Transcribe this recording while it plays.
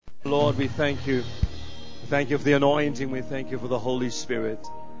Lord, we thank you. Thank you for the anointing. We thank you for the Holy Spirit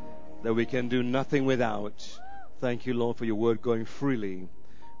that we can do nothing without. Thank you, Lord, for your word going freely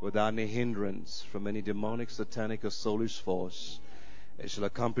without any hindrance from any demonic, satanic, or soulish force. It shall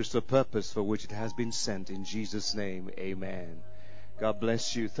accomplish the purpose for which it has been sent. In Jesus' name, amen. God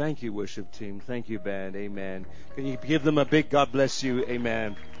bless you. Thank you, worship team. Thank you, band. Amen. Can you give them a big God bless you?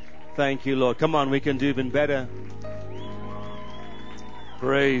 Amen. Thank you, Lord. Come on, we can do even better.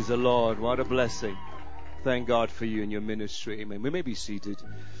 Praise the Lord. What a blessing. Thank God for you and your ministry. Amen. We may be seated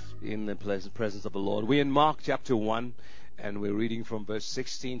in the pleasant presence of the Lord. We're in Mark chapter 1, and we're reading from verse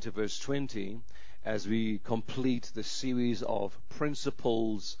 16 to verse 20 as we complete the series of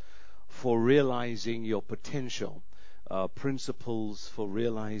principles for realizing your potential. Principles for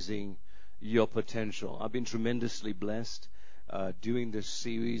realizing your potential. I've been tremendously blessed doing this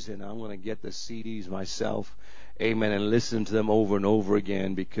series, and I'm going to get the CDs myself. Amen. And listen to them over and over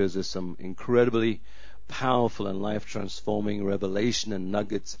again, because there's some incredibly powerful and life-transforming revelation and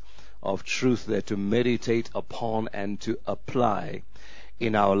nuggets of truth there to meditate upon and to apply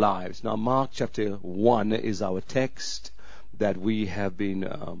in our lives. Now, Mark chapter 1 is our text that we have been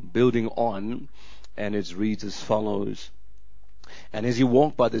building on, and it reads as follows. And as he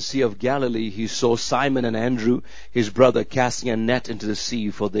walked by the Sea of Galilee, he saw Simon and Andrew, his brother, casting a net into the sea,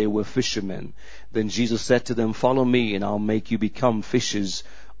 for they were fishermen. Then Jesus said to them, "Follow me, and I'll make you become fishers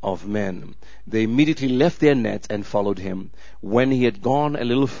of men." They immediately left their net and followed him. When he had gone a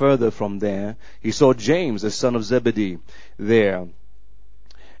little further from there, he saw James, the son of Zebedee, there,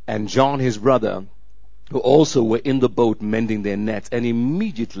 and John, his brother, who also were in the boat mending their nets. And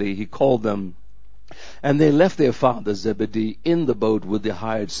immediately he called them. And they left their father Zebedee in the boat with the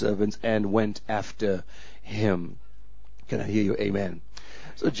hired servants and went after him. Can I hear you? Amen.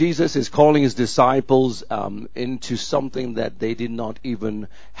 So Jesus is calling his disciples into something that they did not even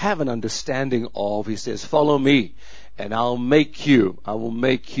have an understanding of. He says, "Follow me, and I will make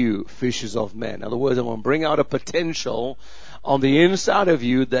you fishers of men." In other words, I want to bring out a potential on the inside of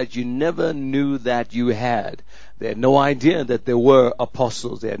you that you never knew that you had. They had no idea that there were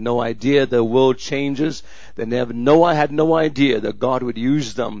apostles. They had no idea the world changes. They had no idea that God would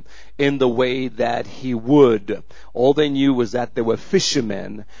use them in the way that he would. All they knew was that they were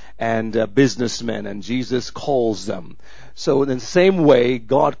fishermen and businessmen, and Jesus calls them. So in the same way,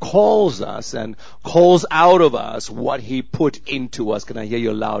 God calls us and calls out of us what he put into us. Can I hear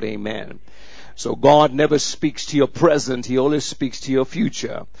you loud? Amen. So God never speaks to your present. He always speaks to your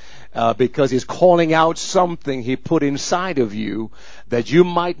future. Because he's calling out something he put inside of you that you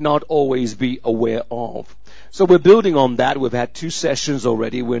might not always be aware of. So we're building on that. We've had 2 sessions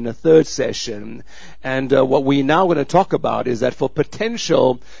already. We're in the 3rd session. And what we're now going to talk about is that for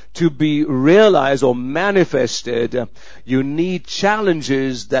potential to be realized or manifested, you need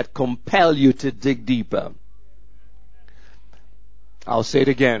challenges that compel you to dig deeper. I'll say it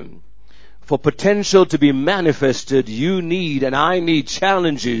again. For potential to be manifested, you need and I need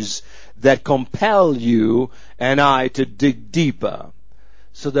challenges that compel you and I to dig deeper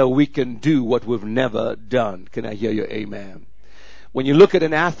so that we can do what we've never done. Can I hear you? Amen. When you look at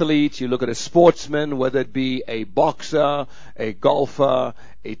an athlete, you look at a sportsman, whether it be a boxer, a golfer,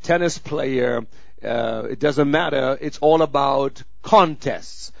 a tennis player, it doesn't matter. It's all about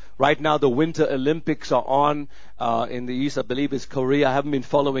contests. Right now, the Winter Olympics are on in the East. I believe it's Korea. I haven't been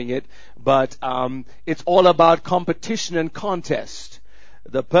following it. But it's all about competition and contest.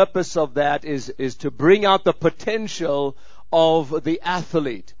 The purpose of that is to bring out the potential of the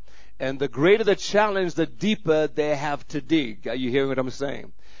athlete. And the greater the challenge, the deeper they have to dig. Are you hearing what I'm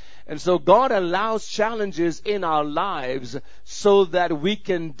saying? And so God allows challenges in our lives so that we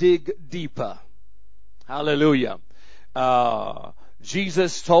can dig deeper. Hallelujah.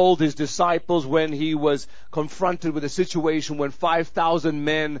 Jesus told his disciples when he was confronted with a situation when 5,000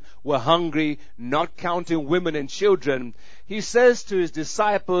 men were hungry, not counting women and children, he says to his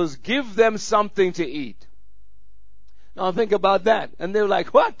disciples, "Give them something to eat." Now think about that. And they're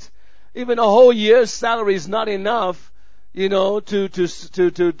like, "What? Even a whole year's salary is not enough, to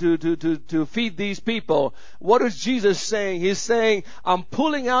feed these people." What is Jesus saying? He's saying, "I'm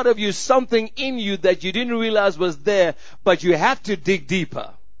pulling out of you something in you that you didn't realize was there, but you have to dig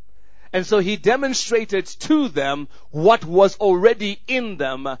deeper." And so he demonstrated to them what was already in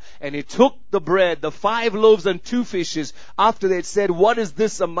them. And he took the bread, the 5 loaves and 2 fishes, after they'd said, "What is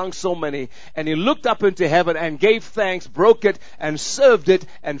this among so many?" And he looked up into heaven and gave thanks, broke it and served it.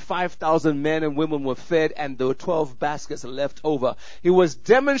 And 5,000 men and women were fed, and there were 12 baskets left over. He was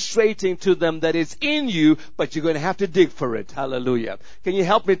demonstrating to them that it's in you, but you're going to have to dig for it. Hallelujah. Can you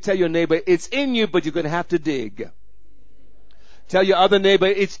help me tell your neighbor, it's in you, but you're going to have to dig. Tell your other neighbor,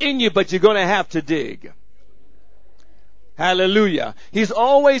 it's in you, but you're going to have to dig. Hallelujah. He's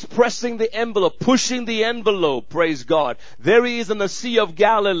always pressing the envelope, pushing the envelope. Praise God. There he is in the Sea of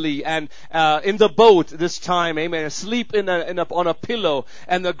Galilee and in the boat this time. Amen. Asleep on a pillow.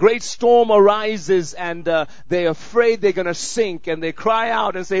 And the great storm arises and they're afraid they're going to sink. And they cry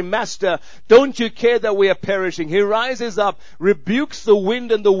out and say, Master, don't you care that we are perishing? He rises up, rebukes the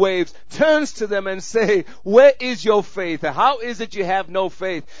wind and the waves, turns to them and say, where is your faith? How is it you have no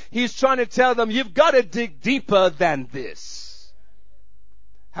faith? He's trying to tell them, you've got to dig deeper than this.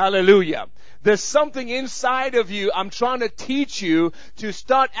 Hallelujah. There's something inside of you I'm trying to teach you to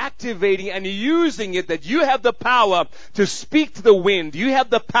start activating and using it, that you have the power to speak to the wind. You have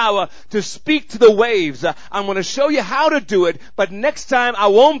the power to speak to the waves. I'm going to show you how to do it, but next time I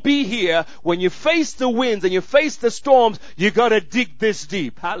won't be here. When you face the winds and you face the storms, you got to dig this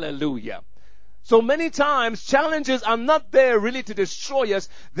deep. Hallelujah. So many times challenges are not there really to destroy us.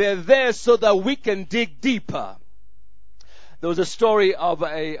 They're there so that we can dig deeper. There was a story of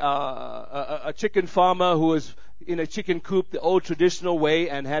a chicken farmer who was in a chicken coop the old traditional way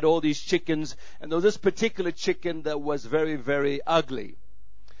and had all these chickens. And there was this particular chicken that was very, very ugly.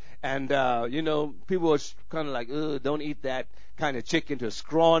 And, people were kind of like, don't eat that kind of chicken. It was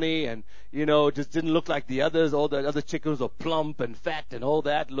scrawny and, just didn't look like the others. All the other chickens were plump and fat and all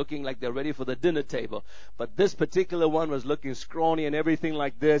that, looking like they're ready for the dinner table. But this particular one was looking scrawny and everything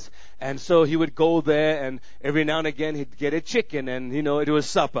like this. And so he would go there and every now and again he'd get a chicken and, it was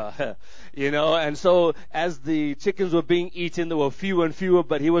supper, And so as the chickens were being eaten, there were fewer and fewer,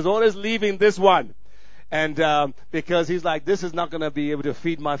 but he was always leaving this one. And because he's like, this is not going to be able to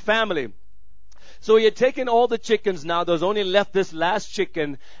feed my family. So he had taken all the chickens now. There was only left this last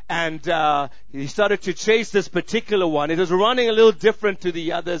chicken. And he started to chase this particular one. It was running a little different to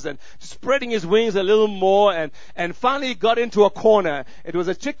the others and spreading his wings a little more. And finally he got into a corner. It was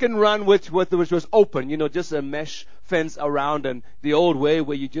a chicken run which was open, just a mesh fence around, and the old way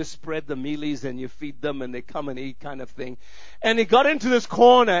where you just spread the mealies and you feed them and they come and eat kind of thing. And he got into this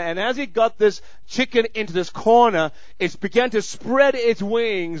corner, and as he got this chicken into this corner, it began to spread its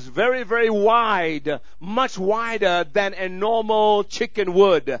wings very, very wide, much wider than a normal chicken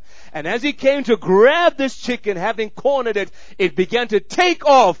would. And as he came to grab this chicken, having cornered it, it began to take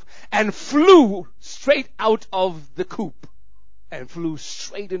off and flew straight out of the coop and flew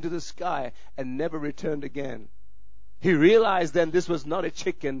straight into the sky and never returned again. He realized then this was not a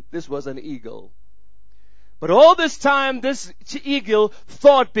chicken, this was an eagle. But all this time, this eagle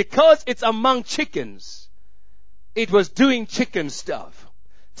thought because it's among chickens, it was doing chicken stuff.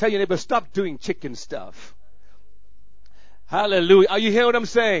 Tell your neighbor, stop doing chicken stuff. Hallelujah. Are you hearing what I'm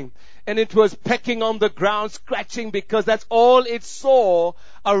saying? And it was pecking on the ground, scratching, because that's all it saw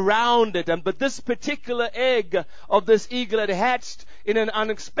around it. But this particular egg of this eagle had hatched in an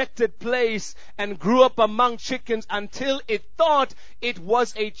unexpected place and grew up among chickens until it thought it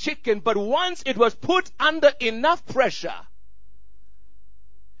was a chicken. But once it was put under enough pressure,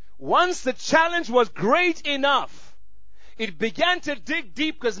 once the challenge was great enough, it began to dig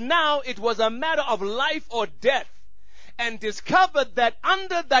deep, because now it was a matter of life or death. And discovered that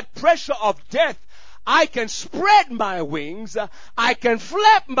under that pressure of death, I can spread my wings. I can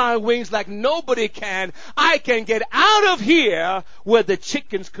flap my wings like nobody can. I can get out of here where the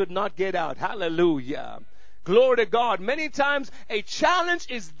chickens could not get out. Hallelujah. Glory to God. Many times a challenge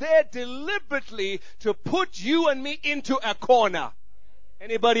is there deliberately to put you and me into a corner.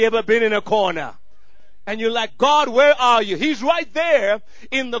 Anybody ever been in a corner? And you're like, God, where are you? He's right there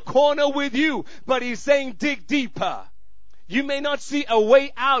in the corner with you. But he's saying, dig deeper. You may not see a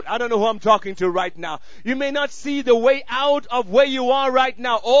way out. I don't know who I'm talking to right now. You may not see the way out of where you are right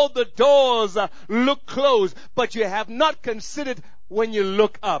now. All the doors look closed, but you have not considered when you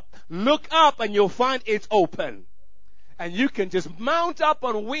look up. Look up and you'll find it's open. And you can just mount up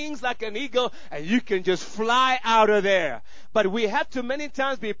on wings like an eagle and you can just fly out of there. But we have to many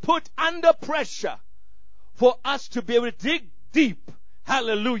times be put under pressure for us to be able to dig deep.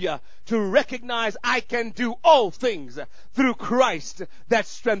 Hallelujah. To recognize I can do all things through Christ that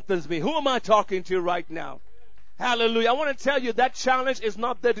strengthens me. Who am I talking to right now? Hallelujah. I want to tell you that challenge is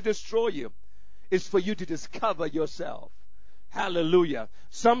not there to destroy you. It's for you to discover yourself. Hallelujah.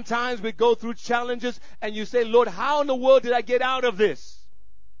 Sometimes we go through challenges and you say, Lord, how in the world did I get out of this?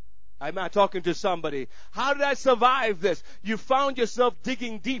 Am I talking to somebody? How did I survive this? You found yourself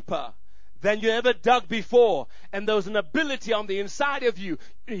digging deeper than you ever dug before. And there was an ability on the inside of you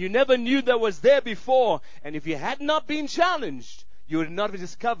you never knew that was there before. And if you had not been challenged, you would not have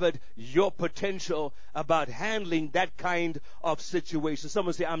discovered your potential about handling that kind of situation.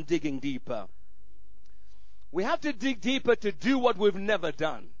 Someone say, I'm digging deeper. We have to dig deeper to do what we've never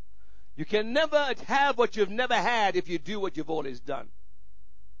done. You can never have what you've never had if you do what you've always done.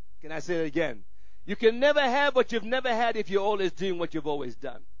 Can I say it again? You can never have what you've never had if you're always doing what you've always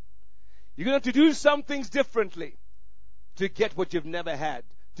done. You're going to have to do some things differently to get what you've never had,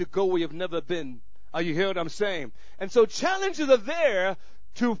 to go where you've never been. Are you hearing what I'm saying? And so challenges are there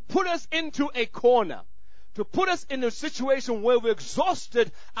to put us into a corner, to put us in a situation where we've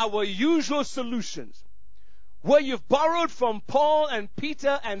exhausted our usual solutions, where you've borrowed from Paul and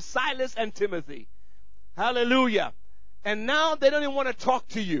Peter and Silas and Timothy. Hallelujah. And now they don't even want to talk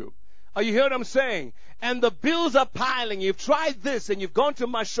to you. Are you hearing what I'm saying? And the bills are piling. You've tried this and you've gone to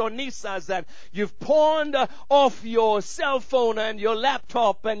Mashonisas and you've pawned off your cell phone and your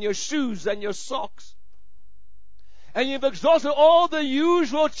laptop and your shoes and your socks. And you've exhausted all the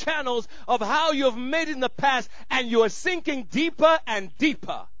usual channels of how you've made it in the past, and you are sinking deeper and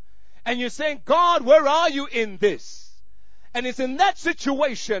deeper. And you're saying, God, where are you in this? And it's in that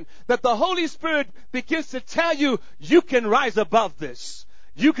situation that the Holy Spirit begins to tell you, you can rise above this.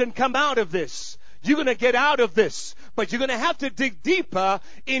 You can come out of this. You're going to get out of this. But you're going to have to dig deeper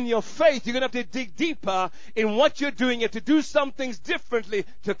in your faith. You're going to have to dig deeper in what you're doing. You have to do some things differently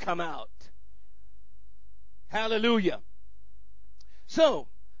to come out. Hallelujah. So,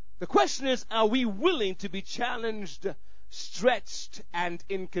 the question is, are we willing to be challenged, stretched, and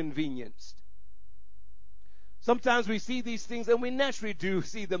inconvenienced? Sometimes we see these things, and we naturally do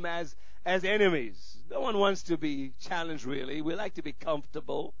see them as enemies. No one wants to be challenged, really. We like to be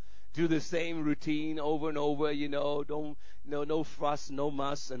comfortable, do the same routine over and over, no fuss, no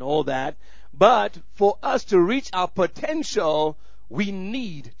muss, and all that. But for us to reach our potential, we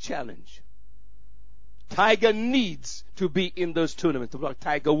need challenge. Tiger needs to be in those tournaments.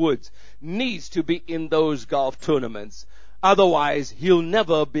 Tiger Woods needs to be in those golf tournaments. Otherwise, he'll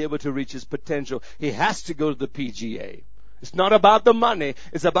never be able to reach his potential. He has to go to the PGA. It's not about the money.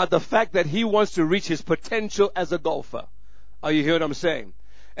 It's about the fact that he wants to reach his potential as a golfer. Are you hearing what I'm saying?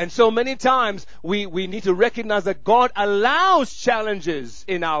 And so many times we need to recognize that God allows challenges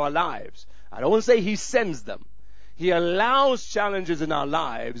in our lives. I don't want to say He sends them. He allows challenges in our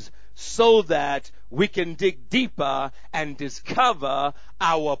lives so that we can dig deeper and discover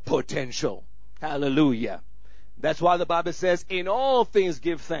our potential. Hallelujah. That's why the Bible says, in all things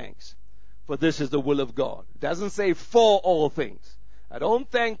give thanks, for this is the will of God. It doesn't say for all things. I don't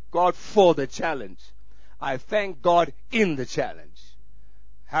thank God for the challenge. I thank God in the challenge.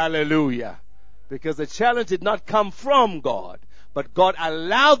 Hallelujah. Because the challenge did not come from God, but God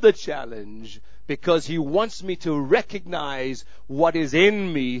allowed the challenge because He wants me to recognize what is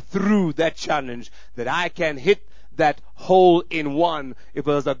in me through that challenge, that I can hit that hole in one if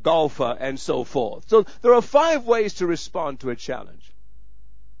I was a golfer and so forth. So there are 5 ways to respond to a challenge.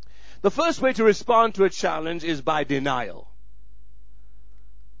 The first way to respond to a challenge is by denial.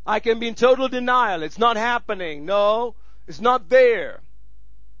 I can be in total denial. It's not happening. No, it's not there.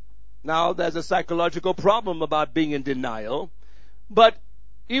 Now, there's a psychological problem about being in denial. But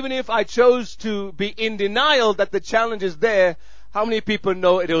even if I chose to be in denial that the challenge is there, how many people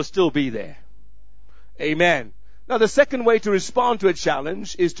know it'll still be there? Amen. Now, the second way to respond to a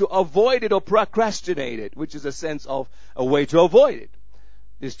challenge is to avoid it or procrastinate it, which is a sense of a way to avoid it,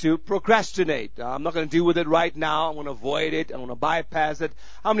 is to procrastinate. I'm not going to deal with it right now. I'm going to avoid it. I'm going to bypass it.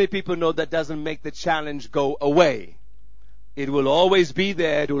 How many people know that doesn't make the challenge go away? It will always be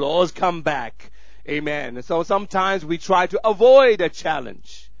there. It will always come back. Amen. And so sometimes we try to avoid a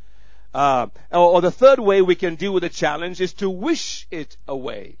challenge. Or the third way we can deal with a challenge is to wish it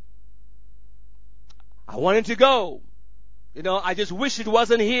away. I want it to go. I just wish it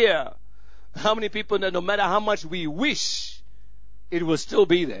wasn't here. How many people know no matter how much we wish, it will still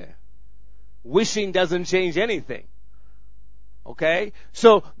be there? Wishing doesn't change anything. Okay?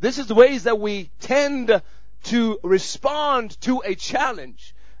 So this is the ways that we tend to respond to a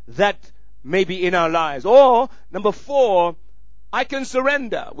challenge that may be in our lives. Or, number 4, I can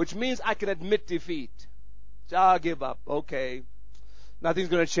surrender, which means I can admit defeat. So I'll give up. Okay. Nothing's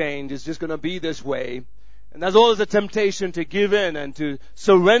going to change. It's just going to be this way. And there's always a temptation to give in and to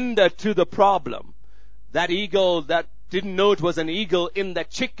surrender to the problem. That eagle that didn't know it was an eagle in that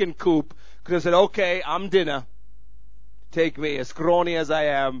chicken coop could have said, okay, I'm dinner. Take me, as scrawny as I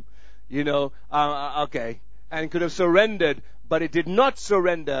am, okay. And could have surrendered, but it did not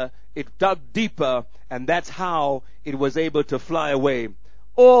surrender. It dug deeper, and that's how it was able to fly away.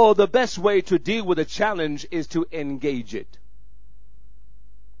 Or the best way to deal with a challenge is to engage it.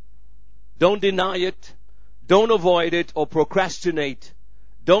 Don't deny it. Don't avoid it or procrastinate.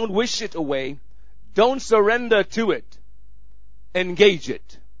 Don't wish it away. Don't surrender to it. Engage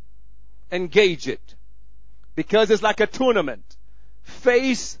it. Engage it. Because it's like a tournament.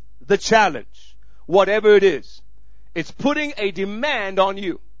 Face the challenge. Whatever it is. It's putting a demand on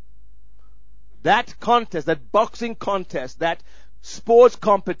you. That contest, that boxing contest, that sports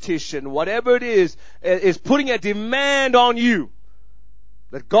competition, whatever it is putting a demand on you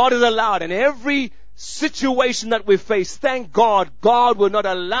that God has allowed. And every situation that we face, thank God, God will not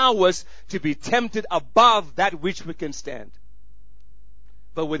allow us to be tempted above that which we can stand.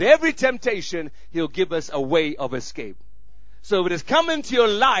 But with every temptation, He'll give us a way of escape. So if it has come into your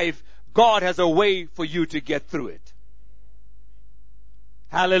life, God has a way for you to get through it.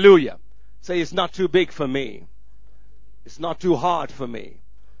 Hallelujah. Say, it's not too big for me. It's not too hard for me.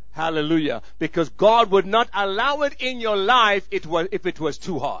 Hallelujah. Because God would not allow it in your life if it was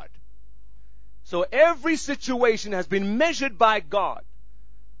too hard. So every situation has been measured by God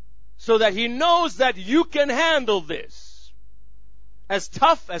so that He knows that you can handle this. As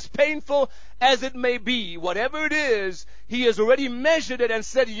tough, as painful as it may be, whatever it is, He has already measured it and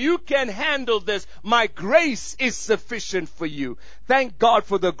said, you can handle this. My grace is sufficient for you. Thank God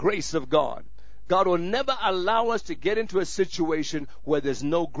for the grace of God. God will never allow us to get into a situation where there's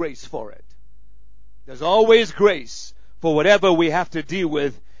no grace for it. There's always grace for whatever we have to deal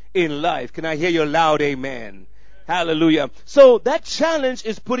with in life. Can I hear your loud amen? Hallelujah. So that challenge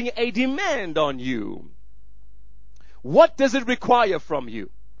is putting a demand on you. What does it require from you?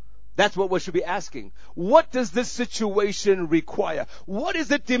 That's what we should be asking. What does this situation require? What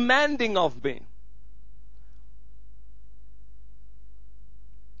is it demanding of me?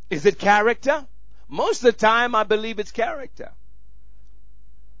 Is it character? Most of the time, I believe it's character.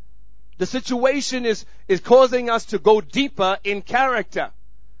 The situation is causing us to go deeper in character.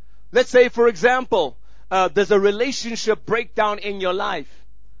 Let's say, for example, there's a relationship breakdown in your life.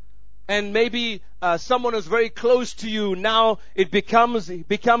 And maybe someone is very close to you. Now it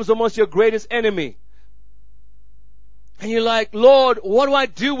becomes almost your greatest enemy. And you're like, Lord, what do I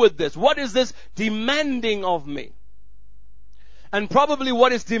do with this? What is this demanding of me? And probably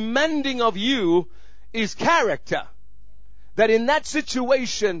what is demanding of you is character. That in that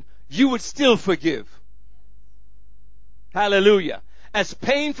situation, you would still forgive. Hallelujah. As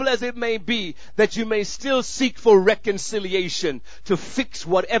painful as it may be, that you may still seek for reconciliation to fix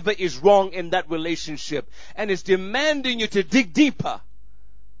whatever is wrong in that relationship. And it's demanding you to dig deeper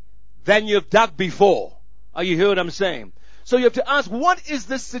than you've dug before. Are you hearing what I'm saying? So you have to ask, what is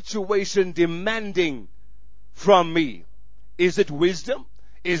this situation demanding from me? Is it wisdom?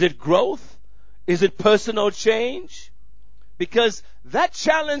 Is it growth? Is it personal change? Because that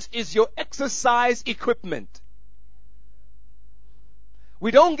challenge is your exercise equipment.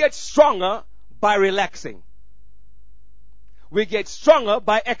 We don't get stronger by relaxing. We get stronger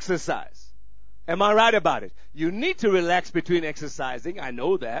by exercise. Am I right about it? You need to relax between exercising. I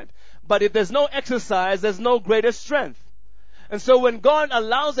know that. But if there's no exercise, there's no greater strength. And so when God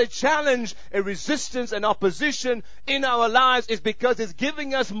allows a challenge, a resistance, an opposition in our lives, it's because it's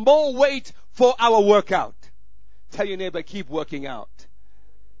giving us more weight for our workout. Tell your neighbor, keep working out.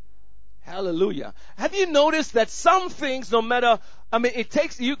 Hallelujah. Have you noticed that some things, no matter,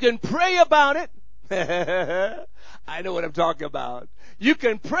 you can pray about it. I know what I'm talking about. You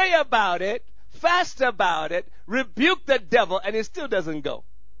can pray about it, fast about it, rebuke the devil, and it still doesn't go.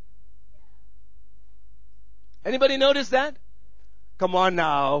 Anybody notice that? Come on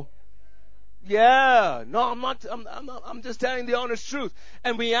now. Yeah. No, I'm not. I'm just telling the honest truth.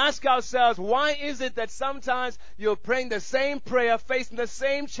 And we ask ourselves, why is it that sometimes you're praying the same prayer, facing the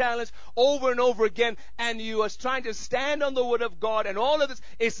same challenge over and over again, and you are trying to stand on the Word of God, and all of this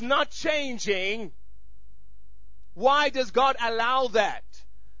is not changing? Why does God allow that?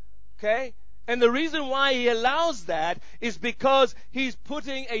 Okay? And the reason why He allows that is because He's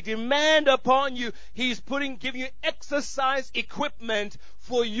putting a demand upon you. He's giving you exercise equipment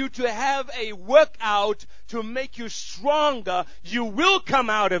for you to have a workout to make you stronger. You will come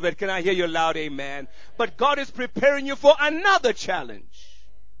out of it. Can I hear your loud amen? But God is preparing you for another challenge.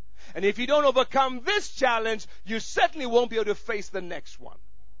 And if you don't overcome this challenge, you certainly won't be able to face the next one.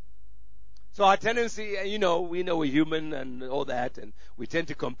 So our tendency, we know we're human and all that, and we tend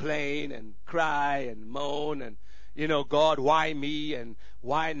to complain and cry and moan and, God, why me and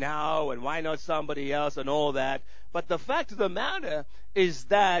why now and why not somebody else and all that. But the fact of the matter is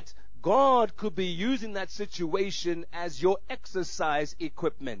that God could be using that situation as your exercise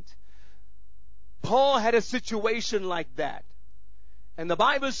equipment. Paul had a situation like that. And the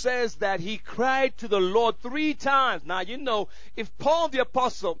Bible says that he cried to the Lord 3 times. Now, if Paul the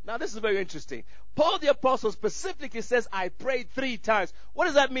Apostle, now this is very interesting. Paul the Apostle specifically says, I prayed 3 times. What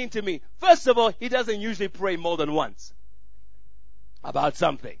does that mean to me? First of all, he doesn't usually pray more than once about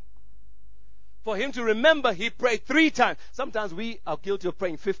something. For him to remember, he prayed 3 times. Sometimes we are guilty of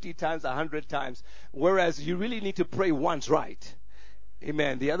praying 50 times, 100 times, whereas you really need to pray once right.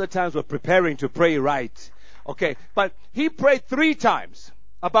 Amen. The other times we're preparing to pray right. Okay, but he prayed 3 times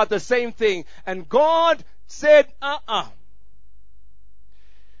about the same thing, and God said, And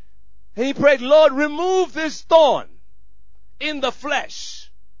he prayed, Lord, remove this thorn in the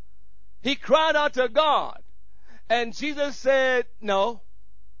flesh. He cried out to God, and Jesus said, no,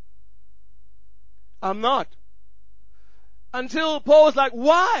 I'm not. Until Paul was like,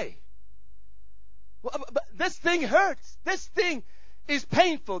 why? Well, but this thing hurts. This thing is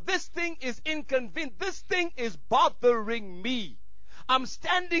painful. This thing is inconvenient. This thing is bothering me. I'm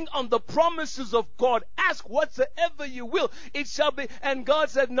standing on the promises of God. Ask whatsoever you will. It shall be. And God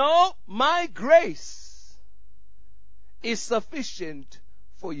said, no, my grace is sufficient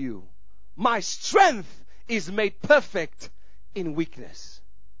for you. My strength is made perfect in weakness.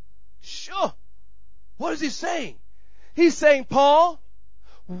 Sure. What is he saying? He's saying, Paul,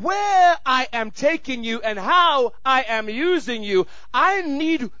 where I am taking you and how I am using you, I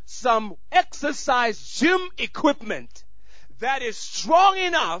need some exercise gym equipment that is strong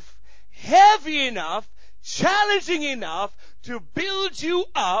enough, heavy enough, challenging enough to build you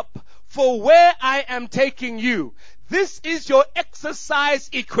up for where I am taking you. This is your exercise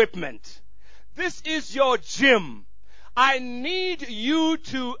equipment. This is your gym. I need you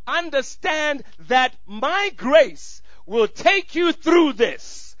to understand that my grace will take you through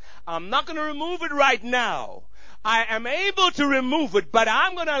this. I'm not going to remove it right now. I am able to remove it, but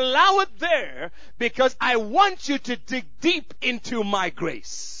I'm going to allow it there because I want you to dig deep into my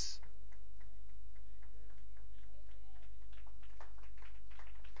grace.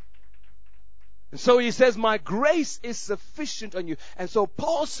 And so he says, my grace is sufficient on you. And so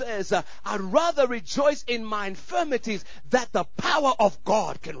Paul says, I'd rather rejoice in my infirmities that the power of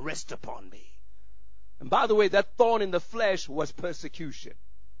God can rest upon me. And by the way, that thorn in the flesh was persecution.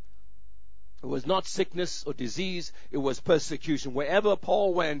 It was not sickness or disease. It was persecution. Wherever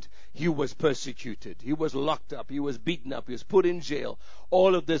Paul went, he was persecuted. He was locked up. He was beaten up. He was put in jail.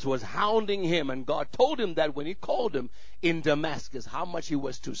 All of this was hounding him. And God told him that when he called him in Damascus, how much he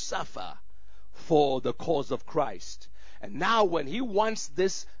was to suffer for the cause of Christ. And now when he wants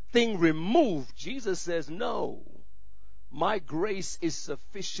this thing removed, Jesus says, no, my grace is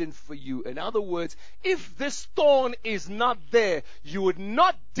sufficient for you. In other words, if this thorn is not there, you would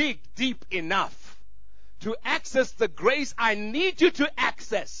not dig deep enough to access the grace I need you to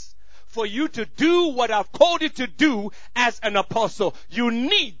access for you to do what I've called you to do as an apostle. You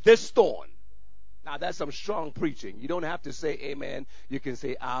need this thorn. Now that's some strong preaching. You don't have to say amen. You can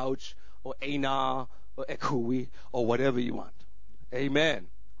say ouch, or Aina, or Ekui, or whatever you want. Amen.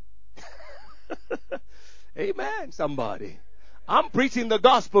 Amen, somebody. I'm preaching the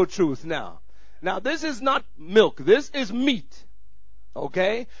gospel truth now. Now, this is not milk. This is meat.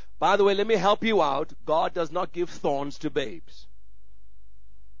 Okay? By the way, let me help you out. God does not give thorns to babes.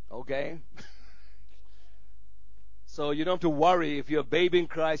 Okay? So you don't have to worry if you're a babe in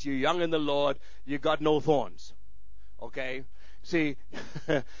Christ, you're young in the Lord, you got no thorns. Okay? See,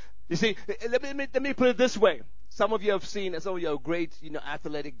 you see, let me put it this way. Some of you have seen, some of you are great,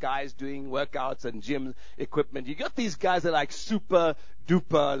 athletic guys doing workouts and gym equipment. You got these guys that are like super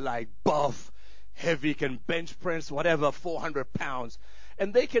duper, like buff, heavy, can bench press, whatever, 400 pounds.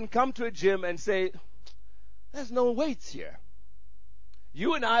 And they can come to a gym and say, there's no weights here.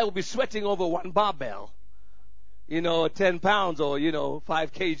 You and I will be sweating over one barbell, 10 pounds or,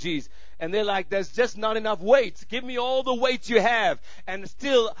 5 kgs. And they're like, there's just not enough weights. Give me all the weights you have. And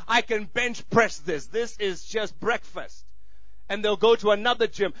still, I can bench press this. This is just breakfast. And they'll go to another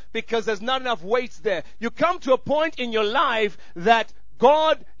gym because there's not enough weights there. You come to a point in your life that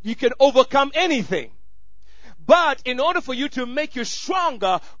God, you can overcome anything. But in order for you to make you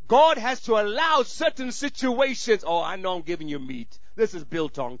stronger, God has to allow certain situations. Oh, I know I'm giving you meat. This is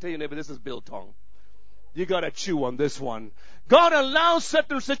biltong. Tell your neighbor, this is biltong. You got to chew on this one. God allows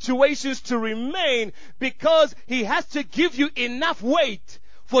certain situations to remain because He has to give you enough weight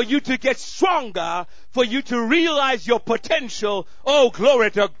for you to get stronger, for you to realize your potential. Oh,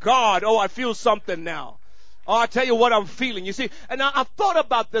 glory to God. Oh, I feel something now. Oh, I tell you what I'm feeling. You see, and I've thought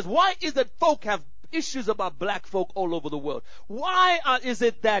about this. Why is it folk have issues about black folk all over the world? Why is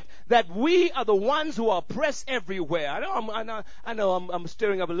it that we are the ones who are oppressed everywhere? I know I'm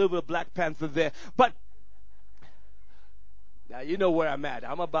stirring up a little bit of Black Panther there, but now you know where I'm at.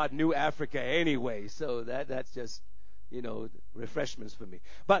 I'm about New Africa anyway, so that's just, refreshments for me.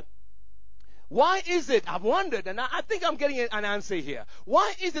 But why is it, I've wondered, and I think I'm getting an answer here.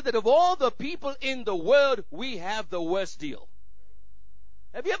 Why is it that of all the people in the world, we have the worst deal?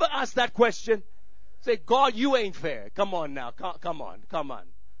 Have you ever asked that question? Say, God, you ain't fair. Come on now. Come on.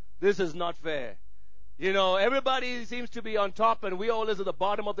 This is not fair. You know, everybody seems to be on top and we all is at the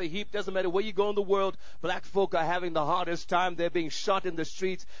bottom of the heap. Doesn't matter where you go in the world. Black folk are having the hardest time. They're being shot in the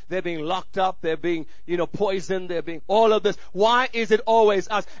streets. They're being locked up. They're being, poisoned. They're being all of this. Why is it always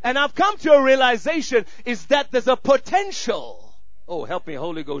us? And I've come to a realization is that there's a potential. Oh, help me,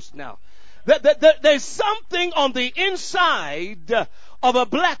 Holy Ghost now. There's something on the inside of a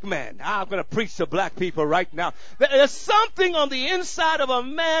black man. I'm going to preach to black people right now. There's something on the inside of a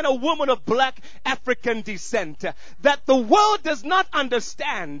man or woman of black African descent that the world does not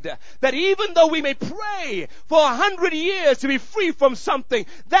understand. That even though we may pray for 100 years to be free from something,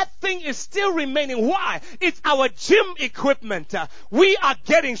 that thing is still remaining. Why? It's our gym equipment. We are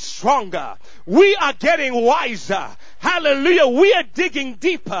getting stronger. We are getting wiser. Hallelujah. We are digging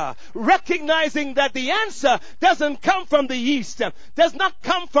deeper, recognizing that the answer doesn't come from the east, does not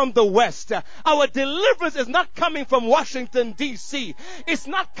come from the west. Our deliverance is not coming from Washington, D.C. It's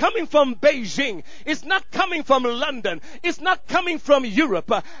not coming from Beijing. It's not coming from London. It's not coming from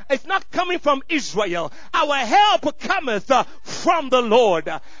Europe. It's not coming from Israel. Our help cometh from the Lord.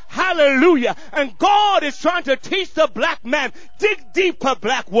 Hallelujah. And God is trying to teach the black man, dig deeper,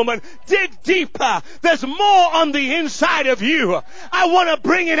 black woman, dig deeper. There's more on the inside of you. I want to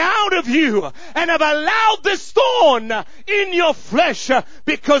bring it out of you. And I've allowed this thorn in your flesh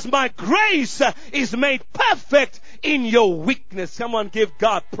because my grace is made perfect in your weakness. Someone give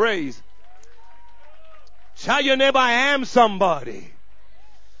God praise. Tell your neighbor, I am somebody.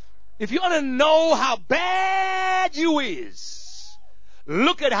 If you want to know how bad you is,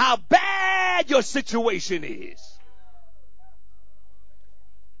 look at how bad your situation is.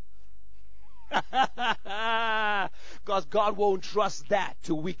 Because God won't trust that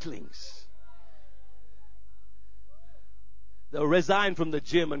to weaklings. They'll resign from the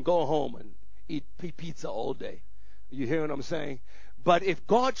gym and go home and eat pizza all day. You hear what I'm saying? But if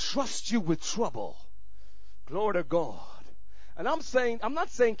God trusts you with trouble, glory to God. And I'm not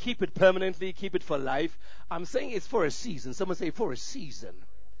saying keep it permanently, keep it for life. I'm saying it's for a season. Someone say for a season.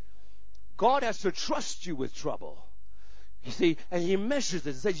 God has to trust you with trouble. You see, and he measures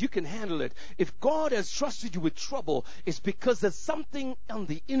it and says you can handle it. If God has trusted you with trouble, it's because there's something on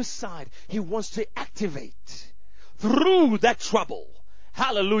the inside he wants to activate through that trouble.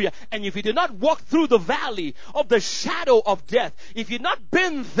 Hallelujah. And if you did not walk through the valley of the shadow of death, if you'd not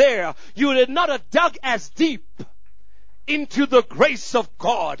been there, you would not have dug as deep into the grace of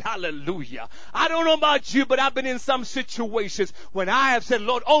God. Hallelujah. I don't know about you, but I've been in some situations when I have said,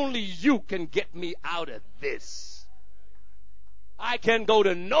 Lord, only you can get me out of this. I can't go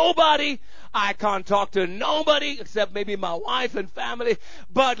to nobody. I can't talk to nobody except maybe my wife and family.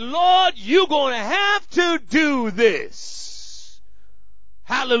 But Lord, you're going to have to do this.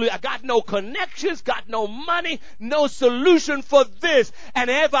 Hallelujah. I got no connections, got no money, no solution for this. And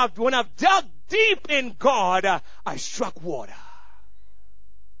when I've dug deep in God, I struck water.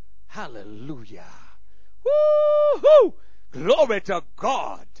 Hallelujah. Woo-hoo! Glory to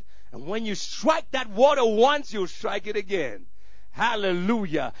God. And when you strike that water once, you'll strike it again.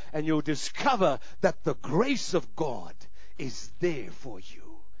 Hallelujah. And you'll discover that the grace of God is there for you.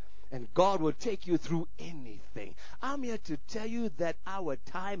 And God will take you through anything. I'm here to tell you that our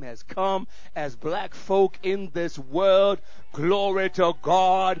time has come as black folk in this world. Glory to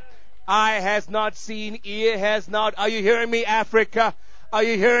God. Eye has not seen, ear has not. Are you hearing me, Africa? Are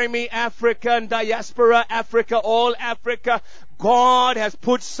you hearing me, Africa and diaspora, Africa, all Africa? God has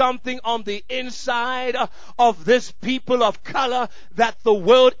put something on the inside of this people of color that the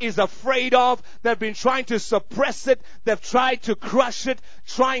world is afraid of. They've been trying to suppress it. They've tried to crush it,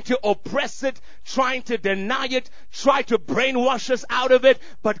 trying to oppress it, trying to deny it, try to brainwash us out of it.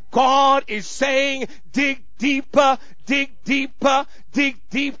 But God is saying, dig deeper, dig deeper, dig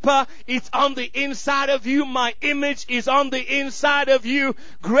deeper. It's on the inside of you. My image is on the inside of you.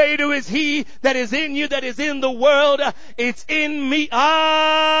 Greater is he that is in you, that is in the world. It's in me.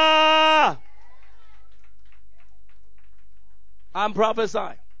 I'm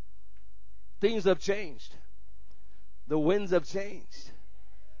prophesying. Things have changed. The winds have changed.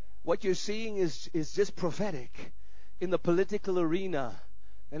 What you're seeing is just prophetic in the political arena.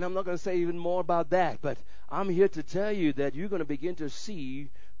 And I'm not going to say even more about that, but I'm here to tell you that you're going to begin to see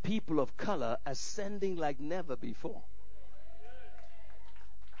people of color ascending like never before.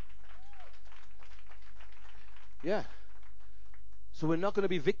 Yeah. So we're not going to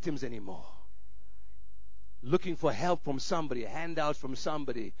be victims anymore. Looking for help from somebody, handouts from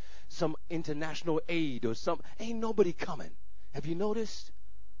somebody, some international aid or some. Ain't nobody coming. Have you noticed?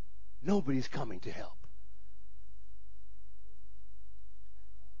 Nobody's coming to help.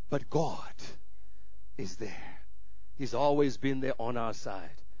 But God is there. He's always been there on our side.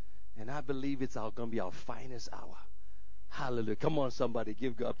 And I believe it's going to be our finest hour. Hallelujah. Come on, somebody.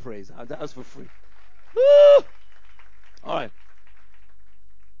 Give God praise. That was for free. Woo! All right.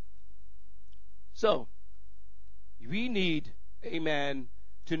 So, we need, amen,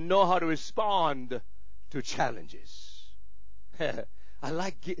 to know how to respond to challenges. I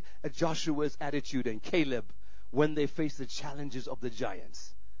like Joshua's attitude and Caleb when they faced the challenges of the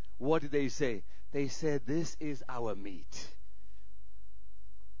giants. What did they say? They said, this is our meat.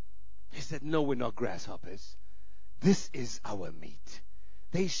 They said, no, we're not grasshoppers. This is our meat.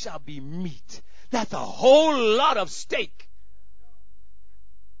 They shall be meat. That's a whole lot of steak.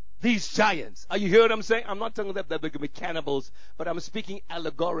 These giants. Are you hearing what I'm saying? I'm not talking that they're going to be cannibals, but I'm speaking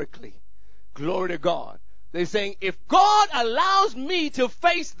allegorically. Glory to God. They're saying, if God allows me to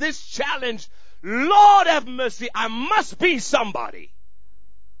face this challenge, Lord have mercy, I must be somebody.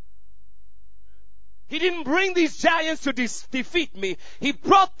 He didn't bring these giants to defeat me. He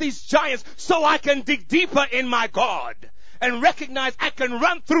brought these giants so I can dig deeper in my God and recognize I can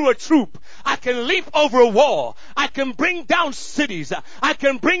run through a troop. I can leap over a wall. I can bring down cities. I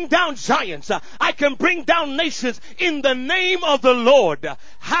can bring down giants. I can bring down nations in the name of the Lord.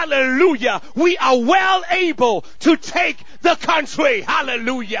 Hallelujah. We are well able to take the country.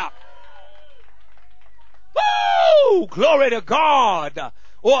 Hallelujah. Woo! Glory to God.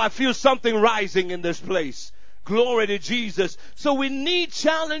 Oh, I feel something rising in this place. Glory to Jesus. So we need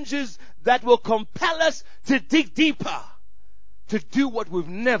challenges that will compel us to dig deeper, to do what we've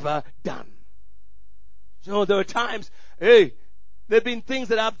never done. You know, there are times, there have been things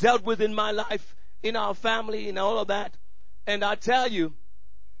that I've dealt with in my life, in our family, and all of that. And I tell you,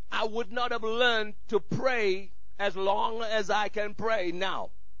 I would not have learned to pray as long as I can pray now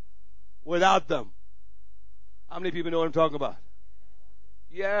without them. How many people know what I'm talking about?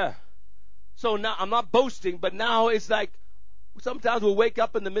 Yeah. So now, I'm not boasting, but now it's like, sometimes we'll wake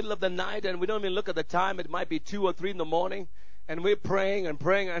up in the middle of the night and we don't even look at the time. It might be 2 or 3 in the morning. And we're praying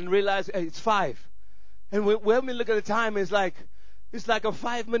and realize, hey, it's 5. And when we look at the time, it's like a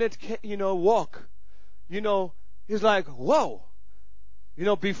 5-minute, walk. It's like, whoa.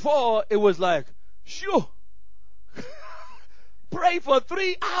 Before it was like, shoo. Pray for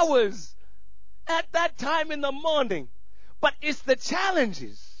 3 hours at that time in the morning. But it's the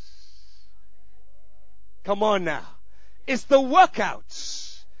challenges. Come on now. It's the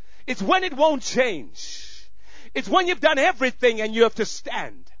workouts. It's when it won't change. It's when you've done everything and you have to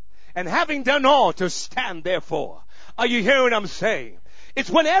stand. And having done all, to stand therefore. Are you hearing what I'm saying?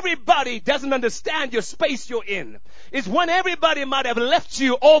 It's when everybody doesn't understand your space you're in. It's when everybody might have left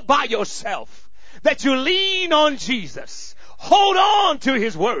you all by yourself that you lean on Jesus. Hold on to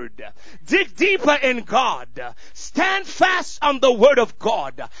His word. Dig deeper in God. Stand fast on the word of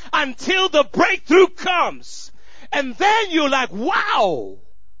God until the breakthrough comes. And then you're like, wow,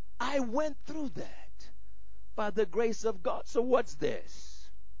 I went through that by the grace of God. So what's this?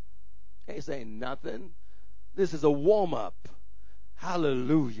 Ain't saying nothing. This is a warm-up.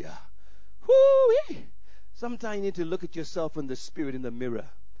 Hallelujah. Woo-wee. Sometimes you need to look at yourself in the spirit in the mirror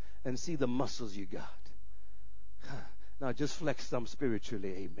and see the muscles you got. Now just flex some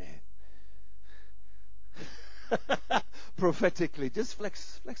spiritually, amen. Prophetically, just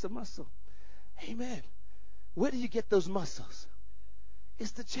flex a muscle. Amen. Where do you get those muscles?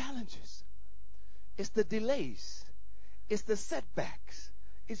 It's the challenges. It's the delays. It's the setbacks.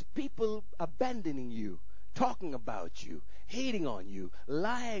 It's people abandoning you, talking about you, hating on you,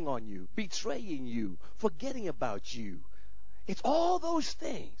 lying on you, betraying you, forgetting about you. It's all those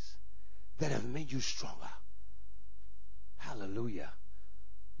things that have made you stronger. Hallelujah.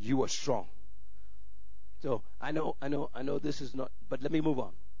 You are strong. So I know this is not, but let me move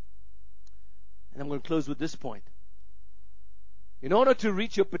on. And I'm going to close with this point. In order to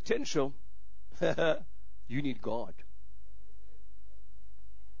reach your potential, you need God.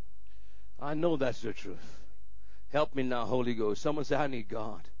 I know that's the truth. Help me now, Holy Ghost. Someone say, I need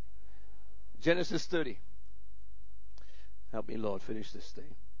God. Genesis 30. Help me, Lord, finish this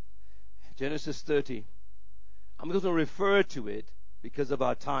thing. Genesis 30. I'm going to refer to it because of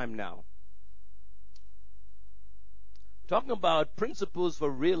our time now. Talking about principles for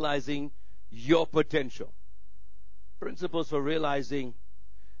realizing your potential. Principles for realizing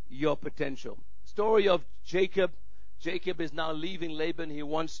your potential. Story of Jacob. Jacob is now leaving Laban. He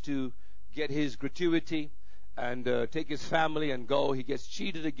wants to get his gratuity and take his family and go. He gets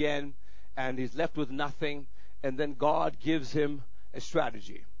cheated again and he's left with nothing. And then God gives him a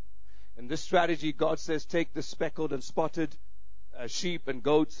strategy. In this strategy, God says, take the speckled and spotted sheep and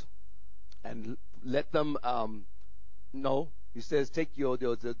goats and let them, He says, take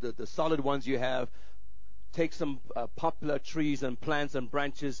the solid ones you have, take some poplar trees and plants and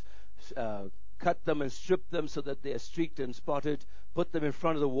branches, cut them and strip them so that they are streaked and spotted, put them in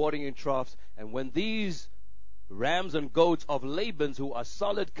front of the watering troughs, and when these rams and goats of Laban's who are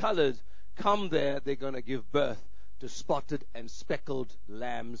solid colored come there, they're going to give birth to spotted and speckled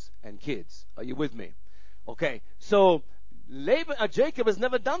lambs and kids. Are you with me? Okay, so Jacob has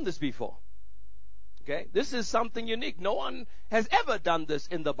never done this before. Okay, this is something unique. No one has ever done this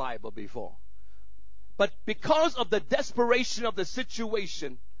in the Bible before. But because of the desperation of the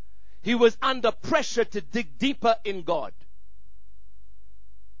situation, he was under pressure to dig deeper in God.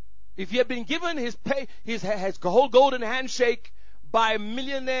 If he had been given his whole golden handshake by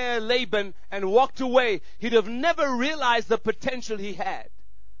millionaire Laban and walked away, he'd have never realized the potential he had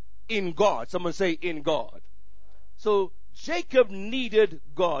in God. Someone say, in God. So Jacob needed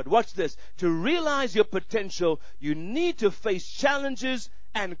God. Watch this. To realize your potential, you need to face challenges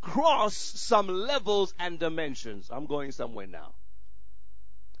and cross some levels and dimensions. I'm going somewhere now.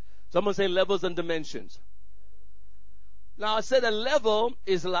 Someone say levels and dimensions. Now I said a level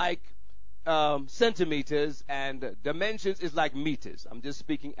is like centimeters and dimensions is like meters. I'm just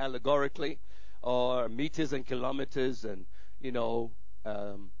speaking allegorically, or meters and kilometers and,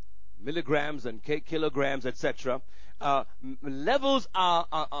 milligrams and kilograms, etc. Levels are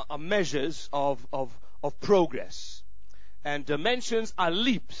measures of progress. And dimensions are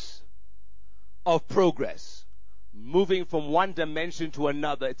leaps of progress. Moving from one dimension to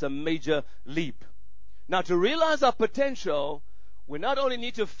another. It's a major leap. Now, to realize our potential, we not only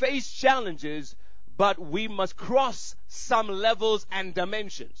need to face challenges, but we must cross some levels and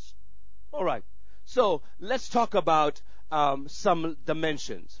dimensions. All right. So, let's talk about some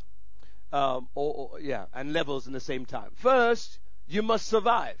dimensions. And levels in the same time. First, you must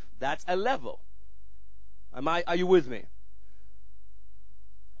survive. That's a level. Are you with me?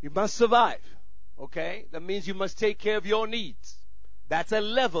 You must survive. Okay? That means you must take care of your needs. That's a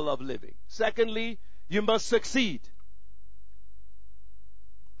level of living. Secondly, you must succeed.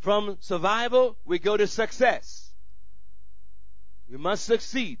 From survival, we go to success. You must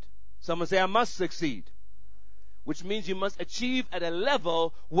succeed. Someone say, I must succeed. Which means you must achieve at a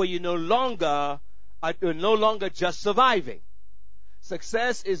level where you're no longer just surviving.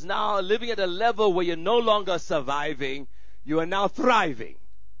 Success is now living at a level where you're no longer surviving, you are now thriving.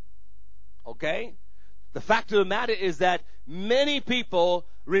 Okay? The fact of the matter is that many people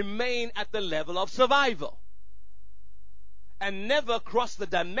remain at the level of survival and never cross the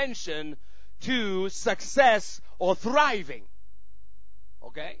dimension to success or thriving.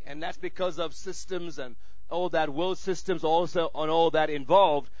 Okay? And that's because of systems and all that, world systems also, and all that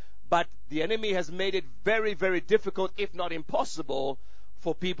involved. But the enemy has made it very, very difficult, if not impossible,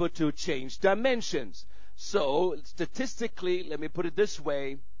 for people to change dimensions. So, statistically, let me put it this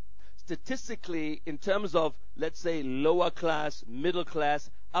way. Statistically, in terms of, let's say, lower class, middle class,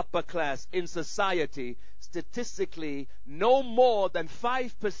 upper class in society, statistically, no more than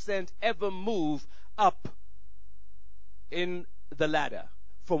 5% ever move up in the ladder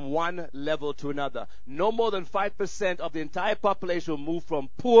from one level to another. No more than 5% of the entire population will move from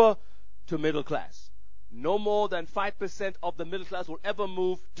poor to middle class. No more than 5% of the middle class will ever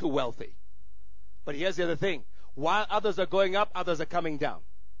move to wealthy. But here's the other thing. While others are going up, others are coming down.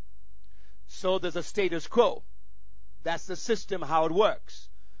 So there's a status quo. That's the system, how it works.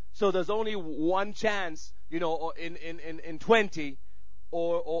 So there's only one chance, in 20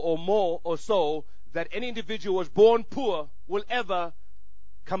 or more or so, that any individual who was born poor will ever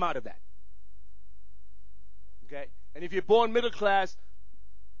come out of that. Okay? And if you're born middle class,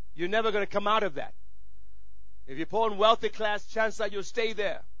 you're never going to come out of that. If you're born wealthy class, chances are you'll stay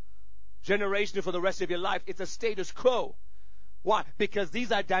there. Generation for the rest of your life. It's a status quo. Why? Because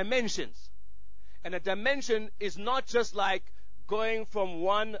these are dimensions. And a dimension is not just like going from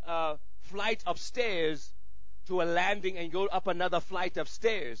one flight of stairs to a landing and go up another flight of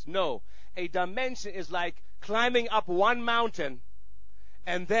stairs. No. A dimension is like climbing up one mountain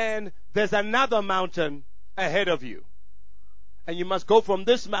and then there's another mountain ahead of you. And you must go from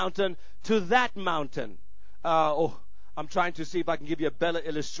this mountain to that mountain. I'm trying to see if I can give you a better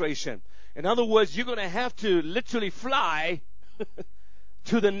illustration. In other words, you're going to have to literally fly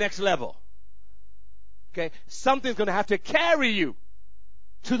to the next level. Okay? Something's going to have to carry you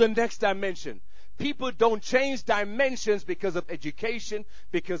to the next dimension. People don't change dimensions because of education,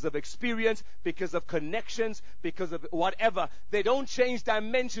 because of experience, because of connections, because of whatever. They don't change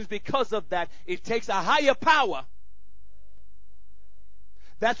dimensions because of that. It takes a higher power.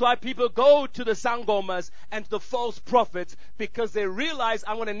 That's why people go to the sangomas and to the false prophets, because they realize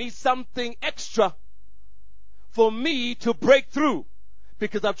I'm going to need something extra for me to break through.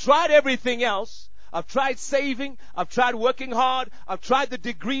 Because I've tried everything else. I've tried saving. I've tried working hard. I've tried the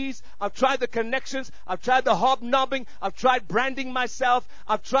degrees. I've tried the connections. I've tried the hobnobbing. I've tried branding myself.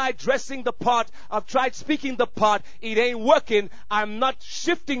 I've tried dressing the part. I've tried speaking the part. It ain't working. I'm not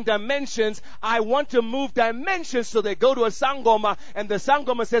shifting dimensions. I want to move dimensions. So they go to a Sangoma, and the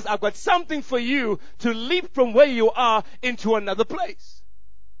Sangoma says, I've got something for you to leap from where you are into another place.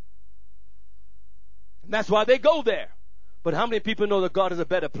 And that's why they go there. But how many people know that God has a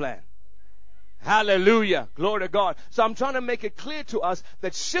better plan? Hallelujah. Glory to God. So I'm trying to make it clear to us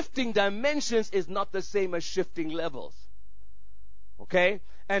that shifting dimensions is not the same as shifting levels. Okay?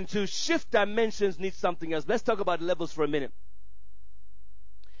 And to shift dimensions needs something else. Let's talk about levels for a minute.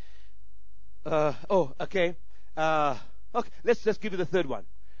 Okay. Let's just give you the third one.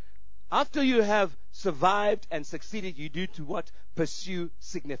 After you have survived and succeeded, you do to what? Pursue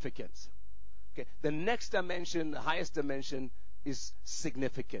significance. Okay. The next dimension, the highest dimension, is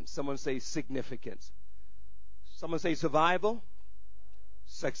significance. Someone say significance. Someone say survival,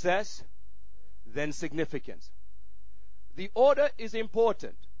 success, then significance. The order is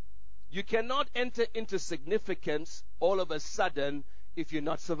important. You cannot enter into significance all of a sudden if you're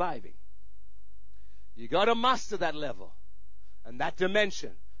not surviving. You got to master that level and that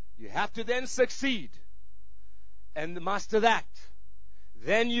dimension. You have to then succeed and master that.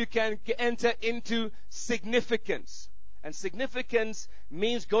 Then you can enter into significance. And significance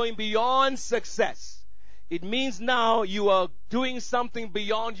means going beyond success. It means now you are doing something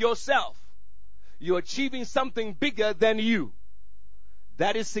beyond yourself. You're achieving something bigger than you.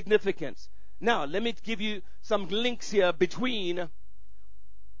 That is significance. Now, let me give you some links here between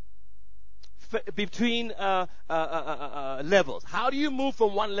levels. How do you move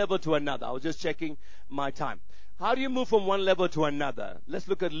from one level to another? I was just checking my time. How do you move from one level to another? Let's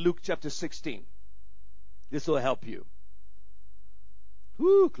look at Luke chapter 16. This will help you.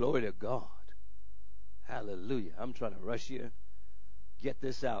 Woo, glory to God. Hallelujah. I'm trying to rush here. Get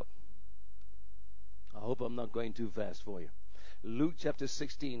this out. I hope I'm not going too fast for you. Luke chapter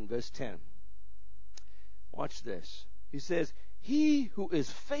 16, verse 10. Watch this. He says, he who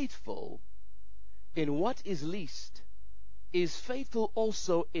is faithful in what is least is faithful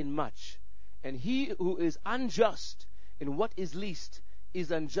also in much. And he who is unjust in what is least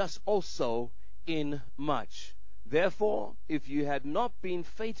is unjust also in much. Therefore, if you had not been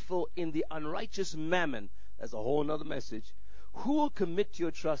faithful in the unrighteous mammon, that's a whole other message, who will commit to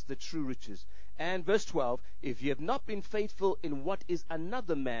your trust the true riches? And verse 12, if you have not been faithful in what is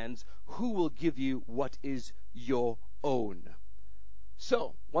another man's, who will give you what is your own?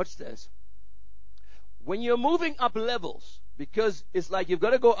 So, watch this. When you're moving up levels, because it's like you've got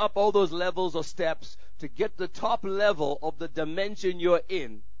to go up all those levels or steps to get the top level of the dimension you're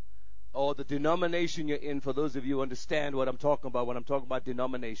in, or the denomination you're in, for those of you who understand what I'm talking about when I'm talking about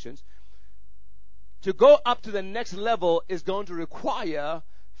denominations. To go up to the next level is going to require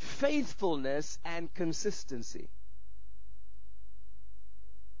faithfulness and consistency.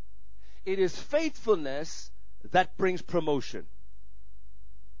 It is faithfulness that brings promotion.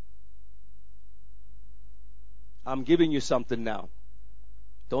 I'm giving you something now.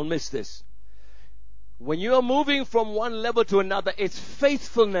 Don't miss this. When you are moving from one level to another, it's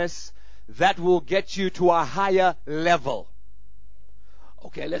faithfulness that will get you to a higher level.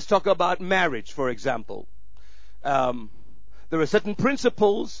 Okay, let's talk about marriage, for example. There are certain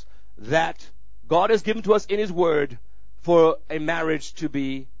principles that God has given to us in His Word for a marriage to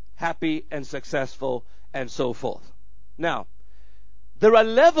be happy and successful and so forth. Now, there are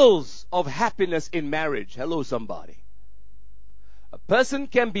levels of happiness in marriage. Hello, somebody. A person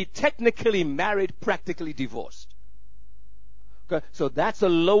can be technically married, practically divorced. Okay, so that's the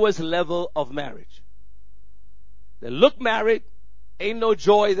lowest level of marriage. They look married, ain't no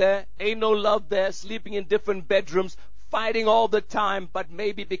joy there, ain't no love there, sleeping in different bedrooms, fighting all the time, but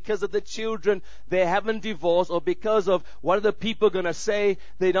maybe because of the children they haven't divorced, or because of what are the people going to say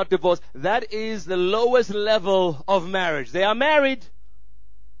they're not divorced. That is the lowest level of marriage. They are married,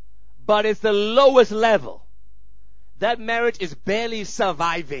 but it's the lowest level. That marriage is barely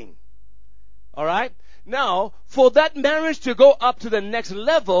surviving. All right? Now, for that marriage to go up to the next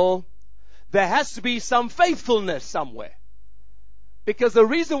level, there has to be some faithfulness somewhere. Because the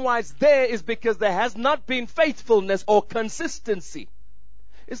reason why it's there is because there has not been faithfulness or consistency.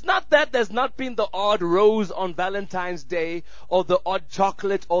 It's not that there's not been the odd rose on Valentine's Day, or the odd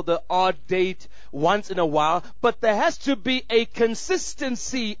chocolate, or the odd date once in a while, but there has to be a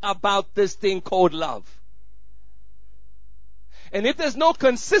consistency about this thing called love. And if there's no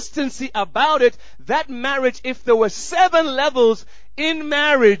consistency about it, that marriage, if there were 7 levels in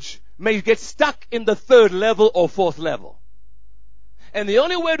marriage, may get stuck in the 3rd level or 4th level. And the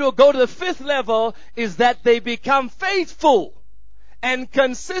only way to go to the fifth level is that they become faithful and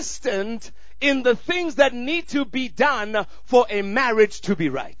consistent in the things that need to be done for a marriage to be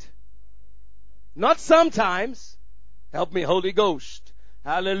right. Not sometimes. Help me, Holy Ghost.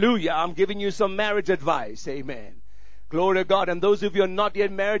 Hallelujah. I'm giving you some marriage advice. Amen. Glory to God. And those of you who are not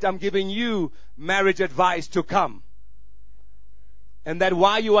yet married, I'm giving you marriage advice to come. And that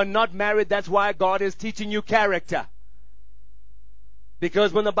while you are not married, that's why God is teaching you character.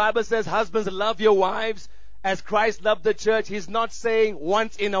 Because when the Bible says, husbands, love your wives as Christ loved the church, He's not saying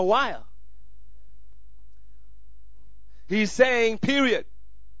once in a while. He's saying, period.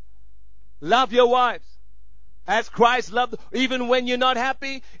 Love your wives as Christ loved, even when you're not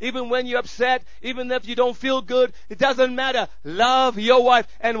happy, even when you're upset, even if you don't feel good, it doesn't matter. Love your wife.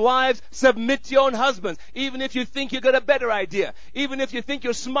 And wives, submit to your own husbands. Even if you think you got a better idea, even if you think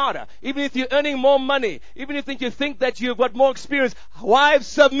you're smarter, even if you're earning more money, even if you think that you've got more experience, wives,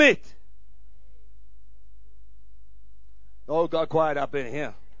 submit. Oh, got quiet up in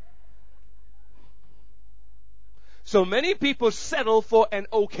here. So many people settle for an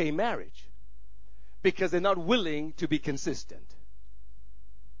okay marriage because they're not willing to be consistent.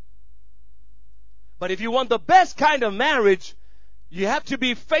 But if you want the best kind of marriage, you have to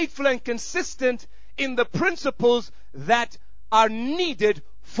be faithful and consistent in the principles that are needed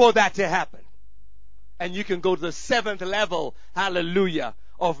for that to happen. And you can go to the seventh level, hallelujah,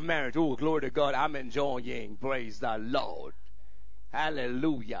 of marriage. Oh, glory to God, I'm enjoying. Praise the Lord.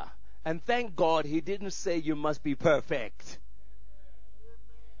 Hallelujah. And thank God He didn't say you must be perfect.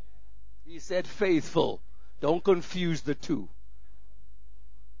 He said faithful. Don't confuse the two.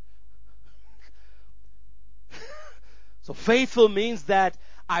 So faithful means that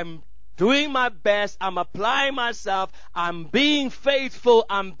I'm doing my best, I'm applying myself, I'm being faithful,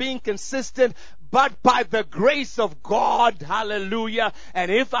 I'm being consistent, but by the grace of God, hallelujah.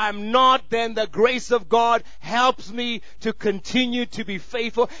 And if I'm not, then the grace of God helps me to continue to be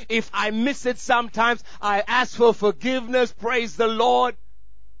faithful. If I miss it sometimes, I ask for forgiveness, praise the Lord.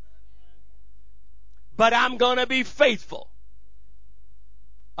 But I'm going to be faithful.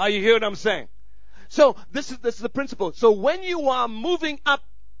 Are you hearing what I'm saying? So this is the principle. So when you are moving up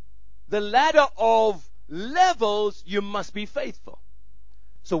the ladder of levels, you must be faithful.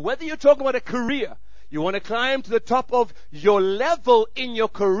 So whether you're talking about a career, you want to climb to the top of your level in your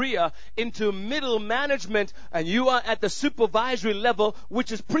career into middle management, and you are at the supervisory level,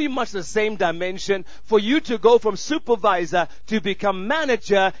 which is pretty much the same dimension. For you to go from supervisor to become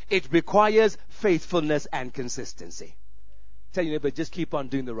manager, it requires faithfulness and consistency. Tell your neighbor, just keep on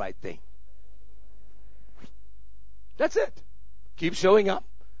doing the right thing. That's it. Keep showing up.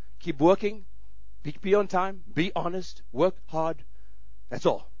 Keep working. Be on time. Be honest. Work hard. That's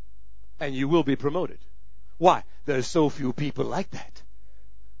all. And you will be promoted. Why? There's so few people like that.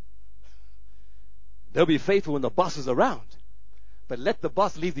 They'll be faithful when the boss is around. But let the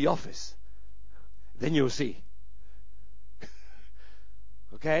boss leave the office. Then you'll see.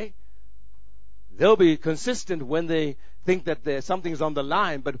 Okay? They'll be consistent when they think that something's on the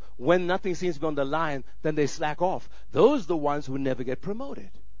line, but when nothing seems to be on the line, then they slack off. Those are the ones who never get promoted.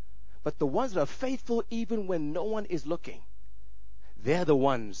 But the ones that are faithful even when no one is looking, they're the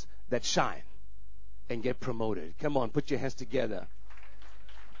ones that shine and get promoted. Come on, put your hands together.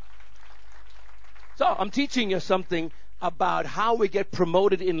 So I'm teaching you something about how we get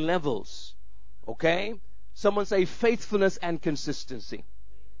promoted in levels. Okay? Someone say faithfulness and consistency.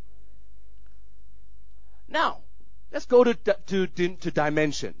 Now, let's go to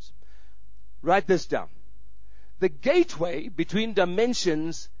dimensions. Write this down. The gateway between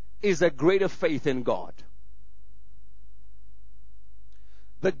dimensions is a greater faith in God.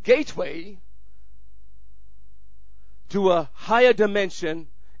 The gateway to a higher dimension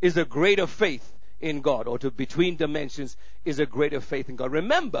is a greater faith in God, or to between dimensions is a greater faith in God.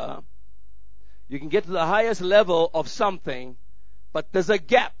 Remember, you can get to the highest level of something, but there's a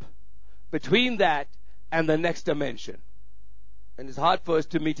gap between that and the next dimension. And it's hard for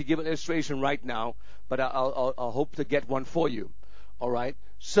me to give an illustration right now, but I'll hope to get one for you. All right?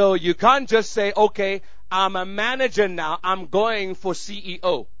 So you can't just say, okay, I'm a manager now, I'm going for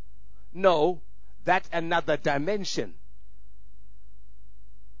CEO. No, that's another dimension.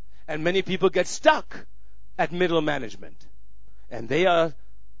 And many people get stuck at middle management. And they are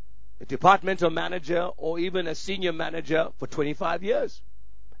a departmental manager or even a senior manager for 25 years.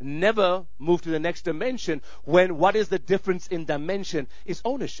 Never move to the next dimension, when what is the difference in dimension is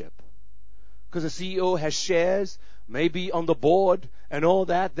ownership. Because the CEO has shares, maybe on the board and all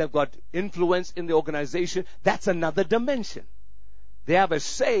that. They've got influence in the organization. That's another dimension. They have a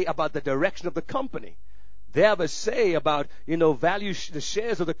say about the direction of the company. They have a say about, value the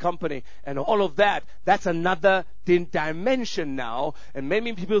shares of the company and all of that. That's another dimension now. And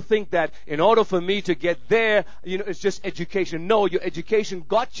many people think that in order for me to get there, it's just education. No, your education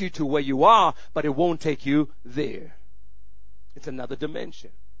got you to where you are, but it won't take you there. It's another dimension.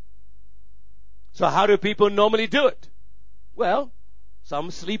 So how do people normally do it? Well, some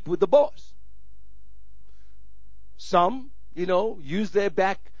sleep with the boss. Some, use their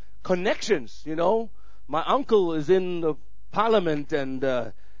back connections, My uncle is in the parliament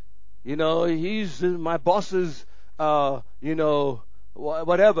and, he's my boss's,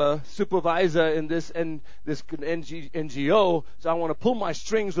 whatever, supervisor in this NGO. So I want to pull my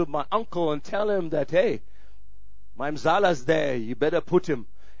strings with my uncle and tell him that, hey, my Mzala's there. You better put him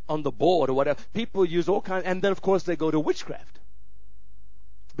on the board or whatever. People use all kinds, and then of course they go to witchcraft.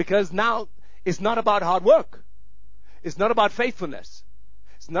 Because now it's not about hard work. It's not about faithfulness.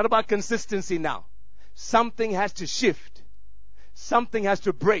 It's not about consistency now. Something has to shift. Something has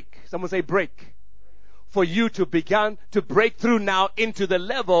to break. Someone say break. For you to begin to break through now into the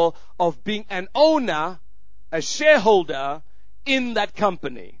level of being an owner, a shareholder in that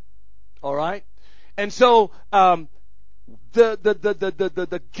company. All right? And so,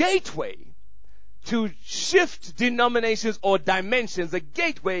 the gateway to shift denominations or dimensions, the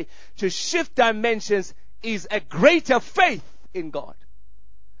gateway to shift dimensions is a greater faith in God.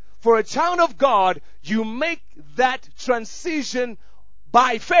 For a child of God, you make that transition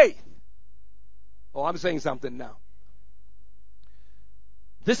by faith. Oh, I'm saying something now.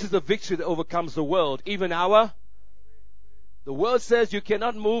 This is the victory that overcomes the world, even the world says you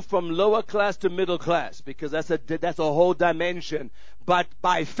cannot move from lower class to middle class because that's a whole dimension. But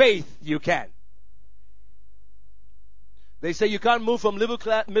by faith you can. They say you can't move from middle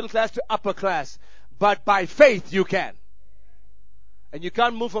class to upper class, but by faith you can. And you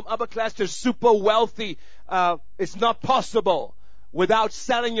can't move from upper class to super wealthy. It's not possible without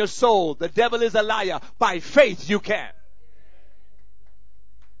selling your soul. The devil is a liar. By faith you can.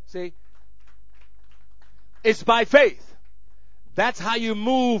 See? It's by faith. That's how you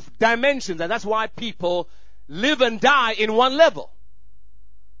move dimensions. And that's why people live and die in one level.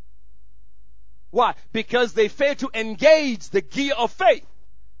 Why? Because they fail to engage the gear of faith.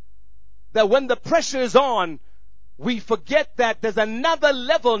 That when the pressure is on, we forget that there's another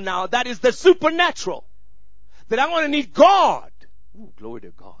level now that is the supernatural. That I want to need God. Ooh, glory to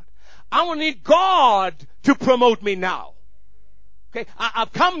God. I want to need God to promote me now. Okay,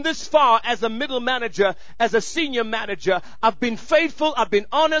 I've come this far as a middle manager, as a senior manager. I've been faithful, I've been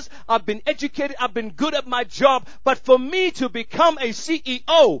honest, I've been educated, I've been good at my job. But for me to become a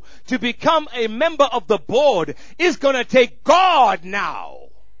CEO, to become a member of the board, is going to take God now.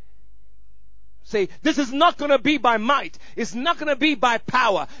 Say, this is not going to be by might. It's not going to be by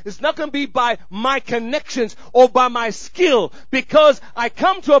power. It's not going to be by my connections or by my skill, because I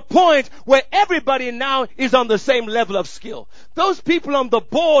come to a point where everybody now is on the same level of skill. Those people on the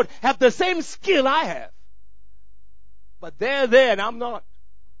board have the same skill I have. But they're there and I'm not.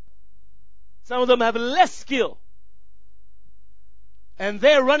 Some of them have less skill. And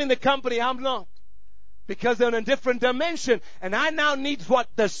they're running the company, I'm not. Because they're in a different dimension. And I now need what?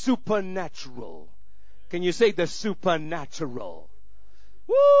 The supernatural. Can you say the supernatural?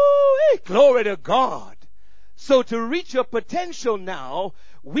 Woo! Glory to God. So to reach your potential now,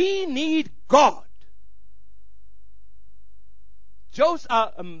 we need God.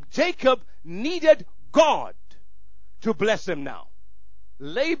 Jacob needed God to bless him now.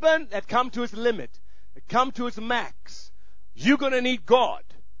 Laban had come to his limit, had come to his max. You're going to need God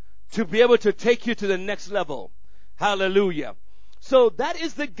to be able to take you to the next level. Hallelujah. So that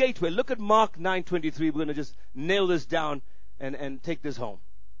is the gateway. Look at Mark 9:23. We're going to just nail this down and take this home.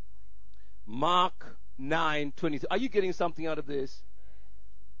 Mark 9:23. Are you getting something out of this?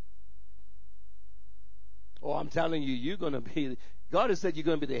 Oh, I'm telling you, you're going to be, God has said you're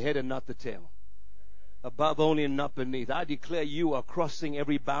going to be the head and not the tail. Above only and not beneath. I declare you are crossing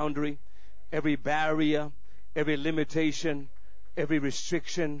every boundary, every barrier, every limitation, every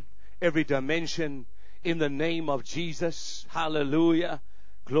restriction, every dimension in the name of Jesus. Hallelujah.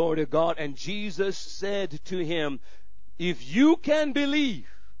 Glory to God. And Jesus said to him, if you can believe,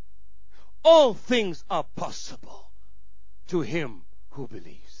 all things are possible to him who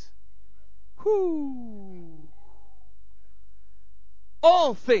believes. Whoo.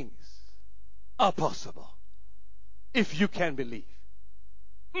 All things are possible if you can believe.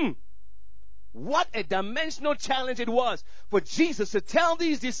 What a dimensional challenge it was for Jesus to tell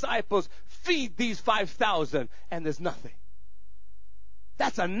these disciples, feed these 5,000, and there's nothing.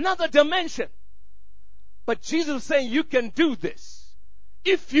 That's another dimension. But Jesus was saying, you can do this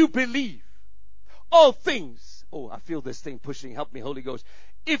if you believe. all things. Oh, I feel this thing pushing. Help me, Holy Ghost.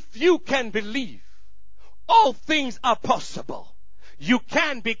 If you can believe, all things are possible. You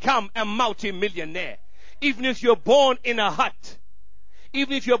can become a multi-millionaire. Even if you're born in a hut.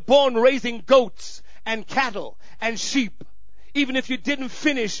 Even if you're born raising goats and cattle and sheep. Even if you didn't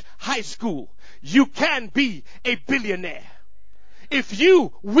finish high school. You can be a billionaire. If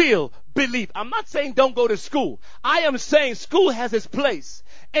you will believe. I'm not saying don't go to school. I am saying school has its place.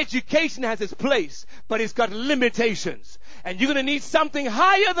 Education has its place. But it's got limitations. And you're going to need something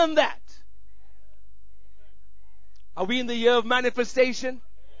higher than that. Are we in the year of manifestation?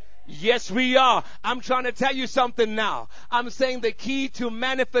 Yes, we are. I'm trying to tell you something now. I'm saying the key to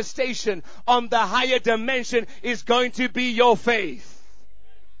manifestation on the higher dimension is going to be your faith.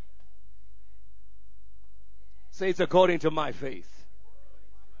 Say it's according to my faith.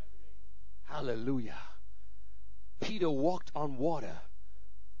 Hallelujah. Peter walked on water,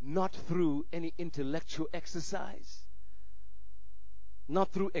 not through any intellectual exercise,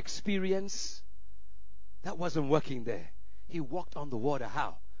 not through experience. That wasn't working there. He walked on the water.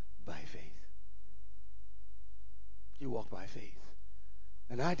 How? By faith. You walk by faith.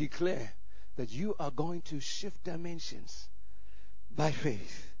 And I declare that you are going to shift dimensions by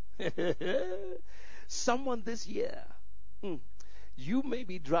faith. Someone this year, you may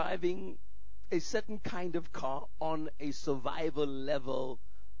be driving a certain kind of car on a survival level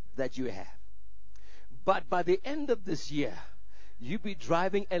that you have. But by the end of this year, you'll be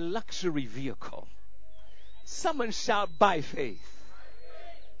driving a luxury vehicle. Someone shout by faith.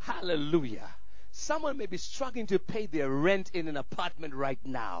 Hallelujah. Someone may be struggling to pay their rent in an apartment right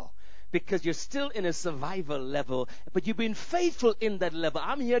now because you're still in a survival level, but you've been faithful in that level.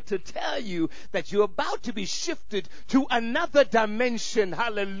 I'm here to tell you that you're about to be shifted to another dimension.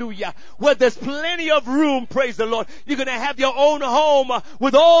 Hallelujah. Where there's plenty of room. Praise the Lord. You're going to have your own home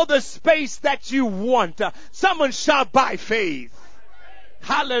with all the space that you want. Someone shout by faith.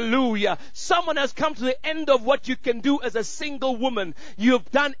 Hallelujah. Someone has come to the end of what you can do as a single woman. You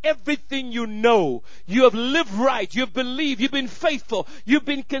have done everything you know. You have lived right. You have believed. You've been faithful. You've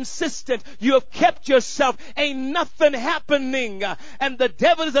been consistent. You have kept yourself. Ain't nothing happening. And the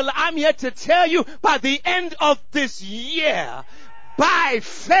devil is alive. I'm here to tell you by the end of this year, by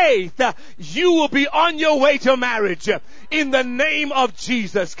faith, you will be on your way to marriage in the name of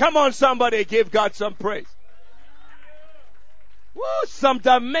Jesus. Come on, somebody, give God some praise. Woo, some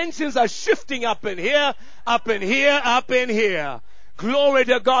dimensions are shifting up in here, up in here, up in here. Glory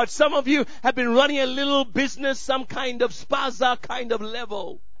to God. Some of you have been running a little business, some kind of spaza kind of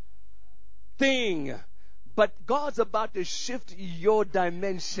level thing. But God's about to shift your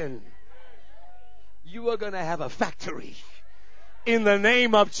dimension. You are going to have a factory. In the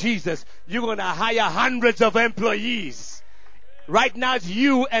name of Jesus, you're going to hire hundreds of employees. Right now it's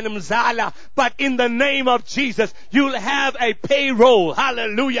you and Mzala, but in the name of Jesus, you'll have a payroll.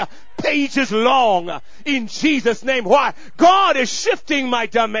 Hallelujah. Pages long in Jesus' name. Why? God is shifting my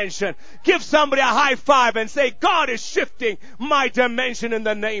dimension. Give somebody a high five and say, God is shifting my dimension in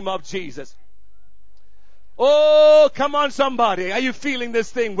the name of Jesus. Oh, come on somebody. Are you feeling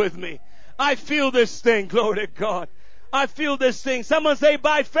this thing with me? I feel this thing. Glory to God. I feel this thing. Someone say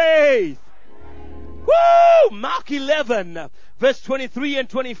by faith. Woo! Mark 11, verse 23 and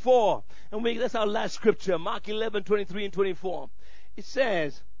 24. And that's our last scripture. Mark 11, 23 and 24. It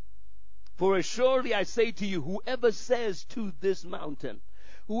says, for assuredly I say to you, whoever says to this mountain,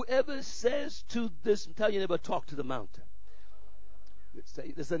 whoever says to this, tell your neighbor, talk to the mountain. This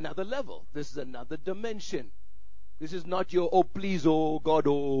is another level. This is another dimension. This is not your, oh please, oh God,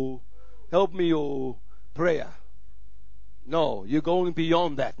 oh help me, oh prayer. No, you're going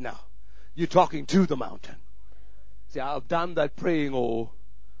beyond that now. You're talking to the mountain. See, I've done that praying,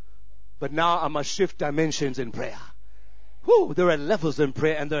 but now I must shift dimensions in prayer. Whew, there are levels in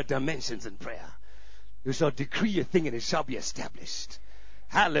prayer and there are dimensions in prayer. You shall decree a thing and it shall be established.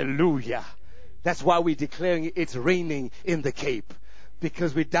 Hallelujah. That's why we're declaring it's raining in the Cape.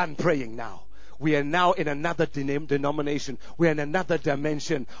 Because we're done praying now. We are now in another denomination. We're in another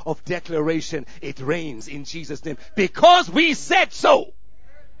dimension of declaration. It rains in Jesus' name. Because we said so.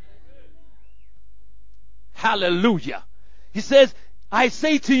 Hallelujah. He says, I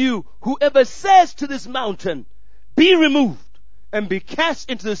say to you, whoever says to this mountain, be removed and be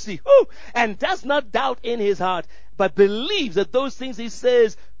cast into the sea, and does not doubt in his heart, but believes that those things he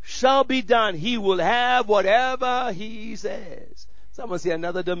says shall be done, he will have whatever he says. Someone say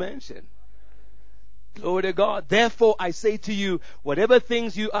another dimension. Glory to God. Therefore, I say to you, whatever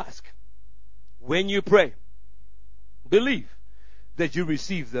things you ask, when you pray, believe that you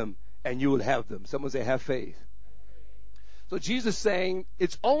receive them and you will have them. Someone say, have faith. So Jesus is saying,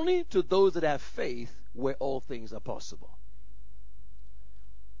 it's only to those that have faith where all things are possible.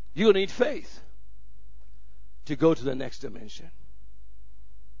 You need faith to go to the next dimension.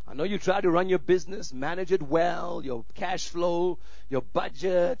 I know you try to run your business, manage it well, your cash flow, your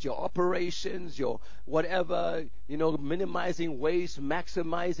budget, your operations, your whatever, minimizing waste,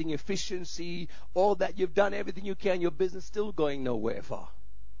 maximizing efficiency, all that. You've done everything you can. Your business still going nowhere far.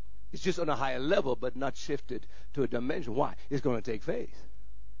 It's just on a higher level, but not shifted to a dimension. Why? It's going to take faith.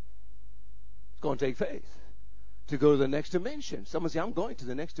 It's going to take faith to go to the next dimension. Someone say, I'm going to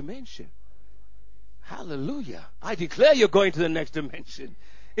the next dimension. Hallelujah. I declare you're going to the next dimension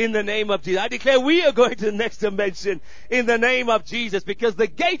in the name of Jesus. I declare we are going to the next dimension in the name of Jesus, because the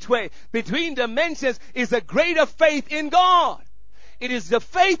gateway between dimensions is a greater faith in God. It is the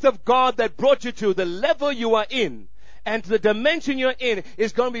faith of God that brought you to the level you are in. And the dimension you're in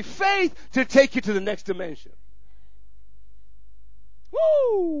is going to be faith to take you to the next dimension.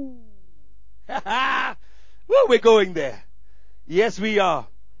 Woo! Well, we're going there. Yes, we are.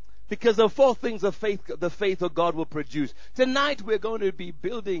 Because of four things of faith, the faith of God will produce. Tonight we're going to be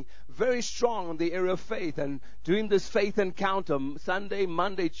building very strong on the area of faith and doing this faith encounter Sunday,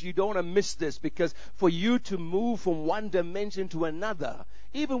 Monday. You don't want to miss this, because for you to move from one dimension to another,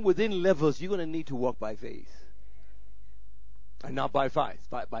 even within levels, you're going to need to walk by faith. And not by sight.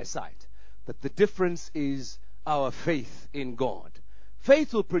 But the difference is our faith in God.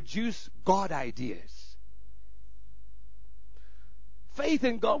 Faith will produce God ideas. Faith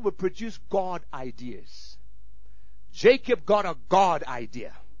in God will produce God ideas. Jacob got a God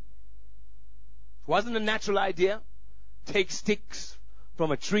idea. It wasn't a natural idea. Take sticks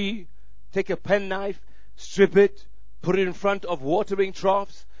from a tree, take a penknife, strip it, put it in front of watering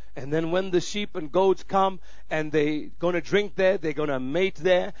troughs. And then when the sheep and goats come and they're going to drink there, they're going to mate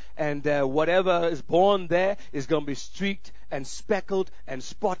there, and whatever is born there is going to be streaked and speckled and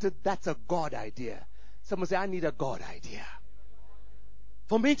spotted. That's a God idea. Someone say, I need a God idea.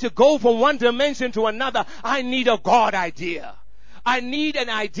 For me to go from one dimension to another, I need a God idea. I need an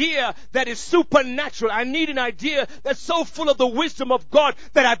idea that is supernatural. I need an idea that's so full of the wisdom of God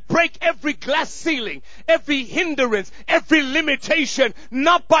that I break every glass ceiling, every hindrance, every limitation,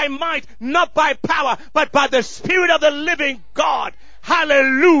 not by might, not by power, but by the Spirit of the living God.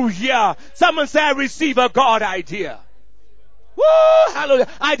 Hallelujah. Someone say, I receive a God idea. Woo, hallelujah.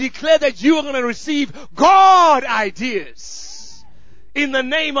 I declare that you are going to receive God ideas in the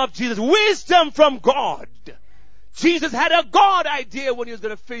name of Jesus. Wisdom from God. Jesus had a God idea when he was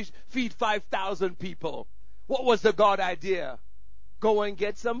going to feed 5,000 people. What was the God idea? Go and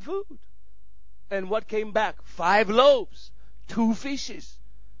get some food. And what came back? 5 loaves, 2 fishes.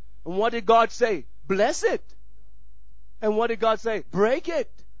 And what did God say? Bless it. And what did God say? Break it.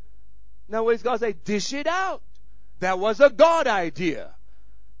 Now what does God say? Dish it out. That was a God idea.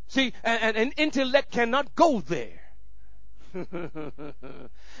 See, and intellect cannot go there.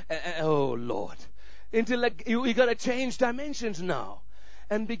 Oh, Lord. Intellect, you got to change dimensions now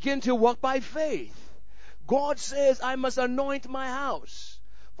and begin to walk by faith. God says, I must anoint my house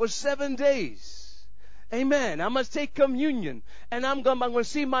for 7 days. Amen. I must take communion, and I'm going to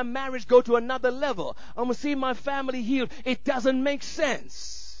see my marriage go to another level. I'm going to see my family healed. It doesn't make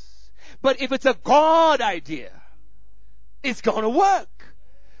sense. But if it's a God idea, it's going to work.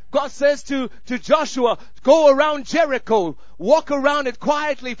 God says to Joshua, go around Jericho, walk around it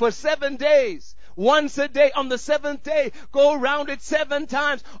quietly for 7 days. Once a day. On the 7th day, go around it 7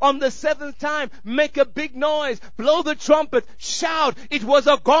 times. On the 7th time, make a big noise, blow the trumpet, shout. It was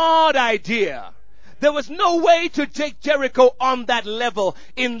a God idea. There was no way to take Jericho on that level,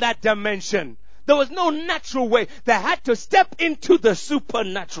 in that dimension. There was no natural way. They had to step into the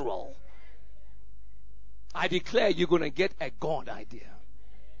supernatural. I declare you're going to get a God idea.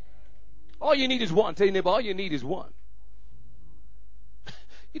 All you need is one. Tell your neighbor, all you need is one.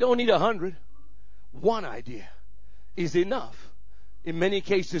 You don't need 100. One idea is enough in many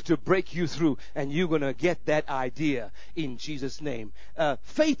cases to break you through, and you're going to get that idea in Jesus' name.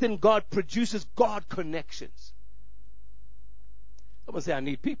 Faith in God produces God connections. Someone say, I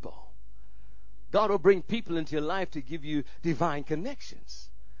need people. God will bring people into your life to give you divine connections.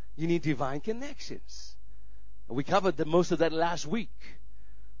 You need divine connections. We covered most of that last week.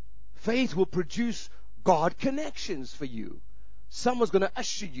 Faith will produce God connections for you. Someone's going to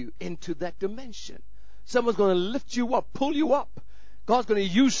usher you into that dimension. Someone's going to lift you up, pull you up. God's going to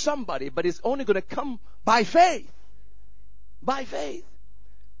use somebody, but it's only going to come by faith. By faith.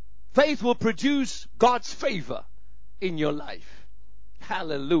 Faith will produce God's favor in your life.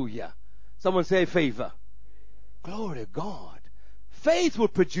 Hallelujah. Someone say favor. Glory to God. Faith will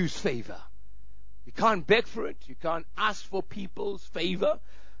produce favor. You can't beg for it. You can't ask for people's favor.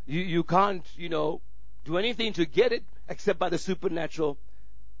 You can't, do anything to get it except by the supernatural.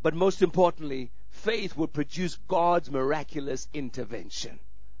 But most importantly, faith will produce God's miraculous intervention.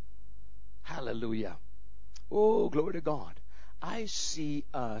 Hallelujah. Oh, glory to God. I see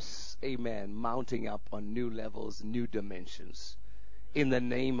us, amen, mounting up on new levels, new dimensions. In the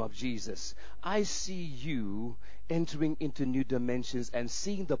name of Jesus. I see you entering into new dimensions and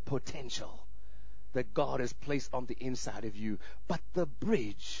seeing the potential that God has placed on the inside of you. But the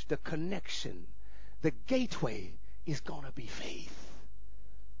bridge, the connection, the gateway is going to be faith.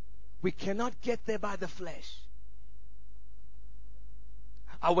 We cannot get there by the flesh.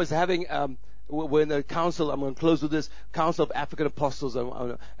 I was having, we're in a council, I'm going to close with this, Council of African Apostles,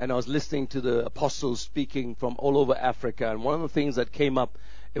 and I was listening to the apostles speaking from all over Africa. And one of the things that came up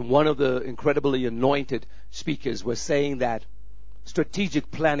in one of the incredibly anointed speakers was saying that strategic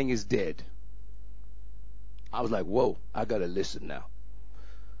planning is dead. I was like, whoa, I got to listen now.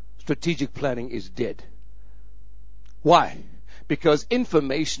 Strategic planning is dead. Why? Because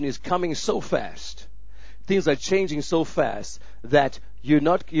information is coming so fast. Things are changing so fast that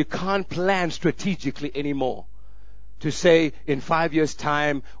you can't plan strategically anymore. To say in 5 years'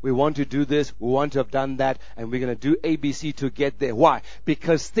 time, we want to do this, we want to have done that, and we're going to do ABC to get there. Why?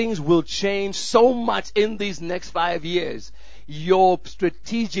 Because things will change so much in these next 5 years. Your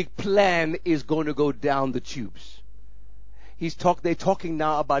strategic plan is going to go down the tubes. They're talking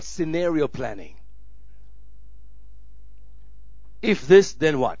now about scenario planning. If this,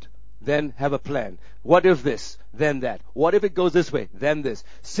 then what? Then have a plan. What if this? Then that. What if it goes this way? Then this.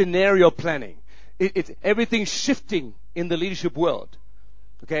 Scenario planning. Everything's shifting in the leadership world.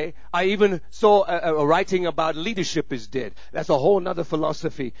 Okay? I even saw a writing about leadership is dead. That's a whole nother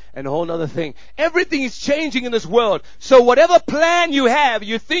philosophy and a whole nother thing. Everything is changing in this world. So whatever plan you have,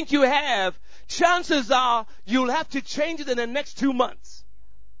 you think you have, chances are you'll have to change it in the next 2 months.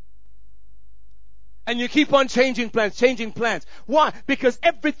 And you keep on changing plans. Why? Because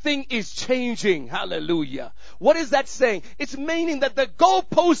everything is changing. Hallelujah. What is that saying? It's meaning that the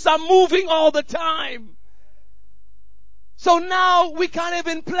goalposts are moving all the time. So now we can't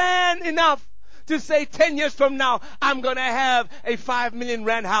even plan enough to say 10 years from now, I'm going to have a 5 million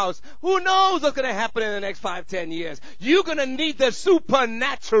rand house. Who knows what's going to happen in the next 5-10 years? You're going to need the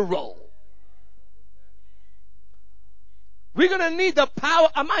supernatural. We're going to need the power.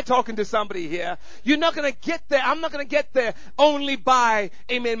 Am I talking to somebody here? You're not going to get there. I'm not going to get there only by,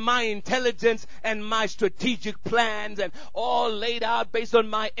 amen, my intelligence and my strategic plans and all laid out based on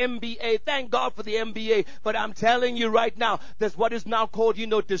my MBA. Thank God for the MBA. But I'm telling you right now, there's what is now called,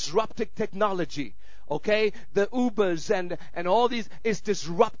 disruptive technology. Okay? The Ubers and all these is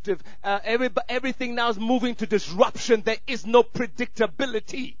disruptive. Everything now is moving to disruption. There is no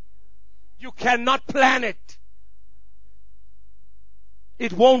predictability. You cannot plan it.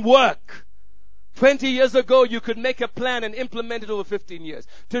 It won't work. 20 years ago, you could make a plan and implement it over 15 years.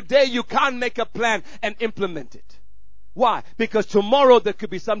 Today, you can't make a plan and implement it. Why? Because tomorrow, there could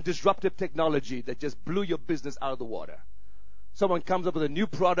be some disruptive technology that just blew your business out of the water. Someone comes up with a new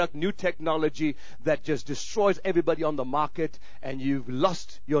product, new technology that just destroys everybody on the market, and you've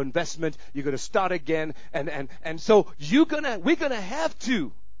lost your investment. You're going to start again. And so we're going to have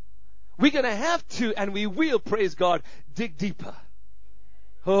to, and we will, praise God, dig deeper.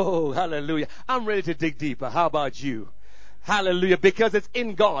 Oh, hallelujah. I'm ready to dig deeper. How about you? Hallelujah. Because it's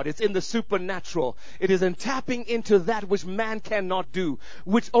in God. It's in the supernatural. It is in tapping into that which man cannot do,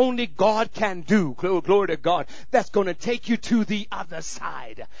 which only God can do. Glory to God. That's going to take you to the other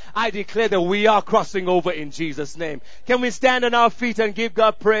side. I declare that we are crossing over in Jesus' name. Can we stand on our feet and give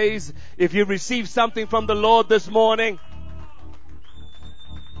God praise if you received something from the Lord this morning?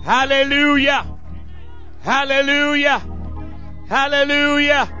 Hallelujah. Hallelujah.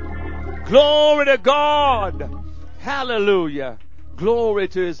 Hallelujah. Glory to God. Hallelujah. Glory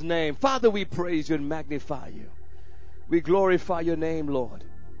to His name. Father, we praise you and magnify you. We glorify your name, Lord,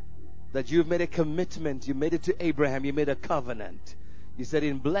 that you've made a commitment. You made it to Abraham. You made a covenant. You said,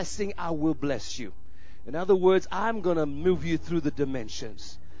 in blessing, I will bless you. In other words, I'm going to move you through the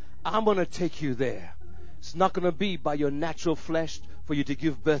dimensions. I'm going to take you there. It's not going to be by your natural flesh for you to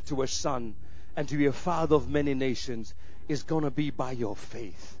give birth to a son and to be a father of many nations. Is going to be by your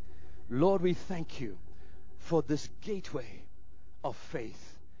faith. Lord, we thank you for this gateway of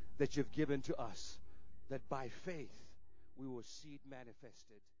faith that you've given to us, that by faith we will see it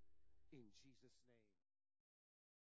manifested in Jesus.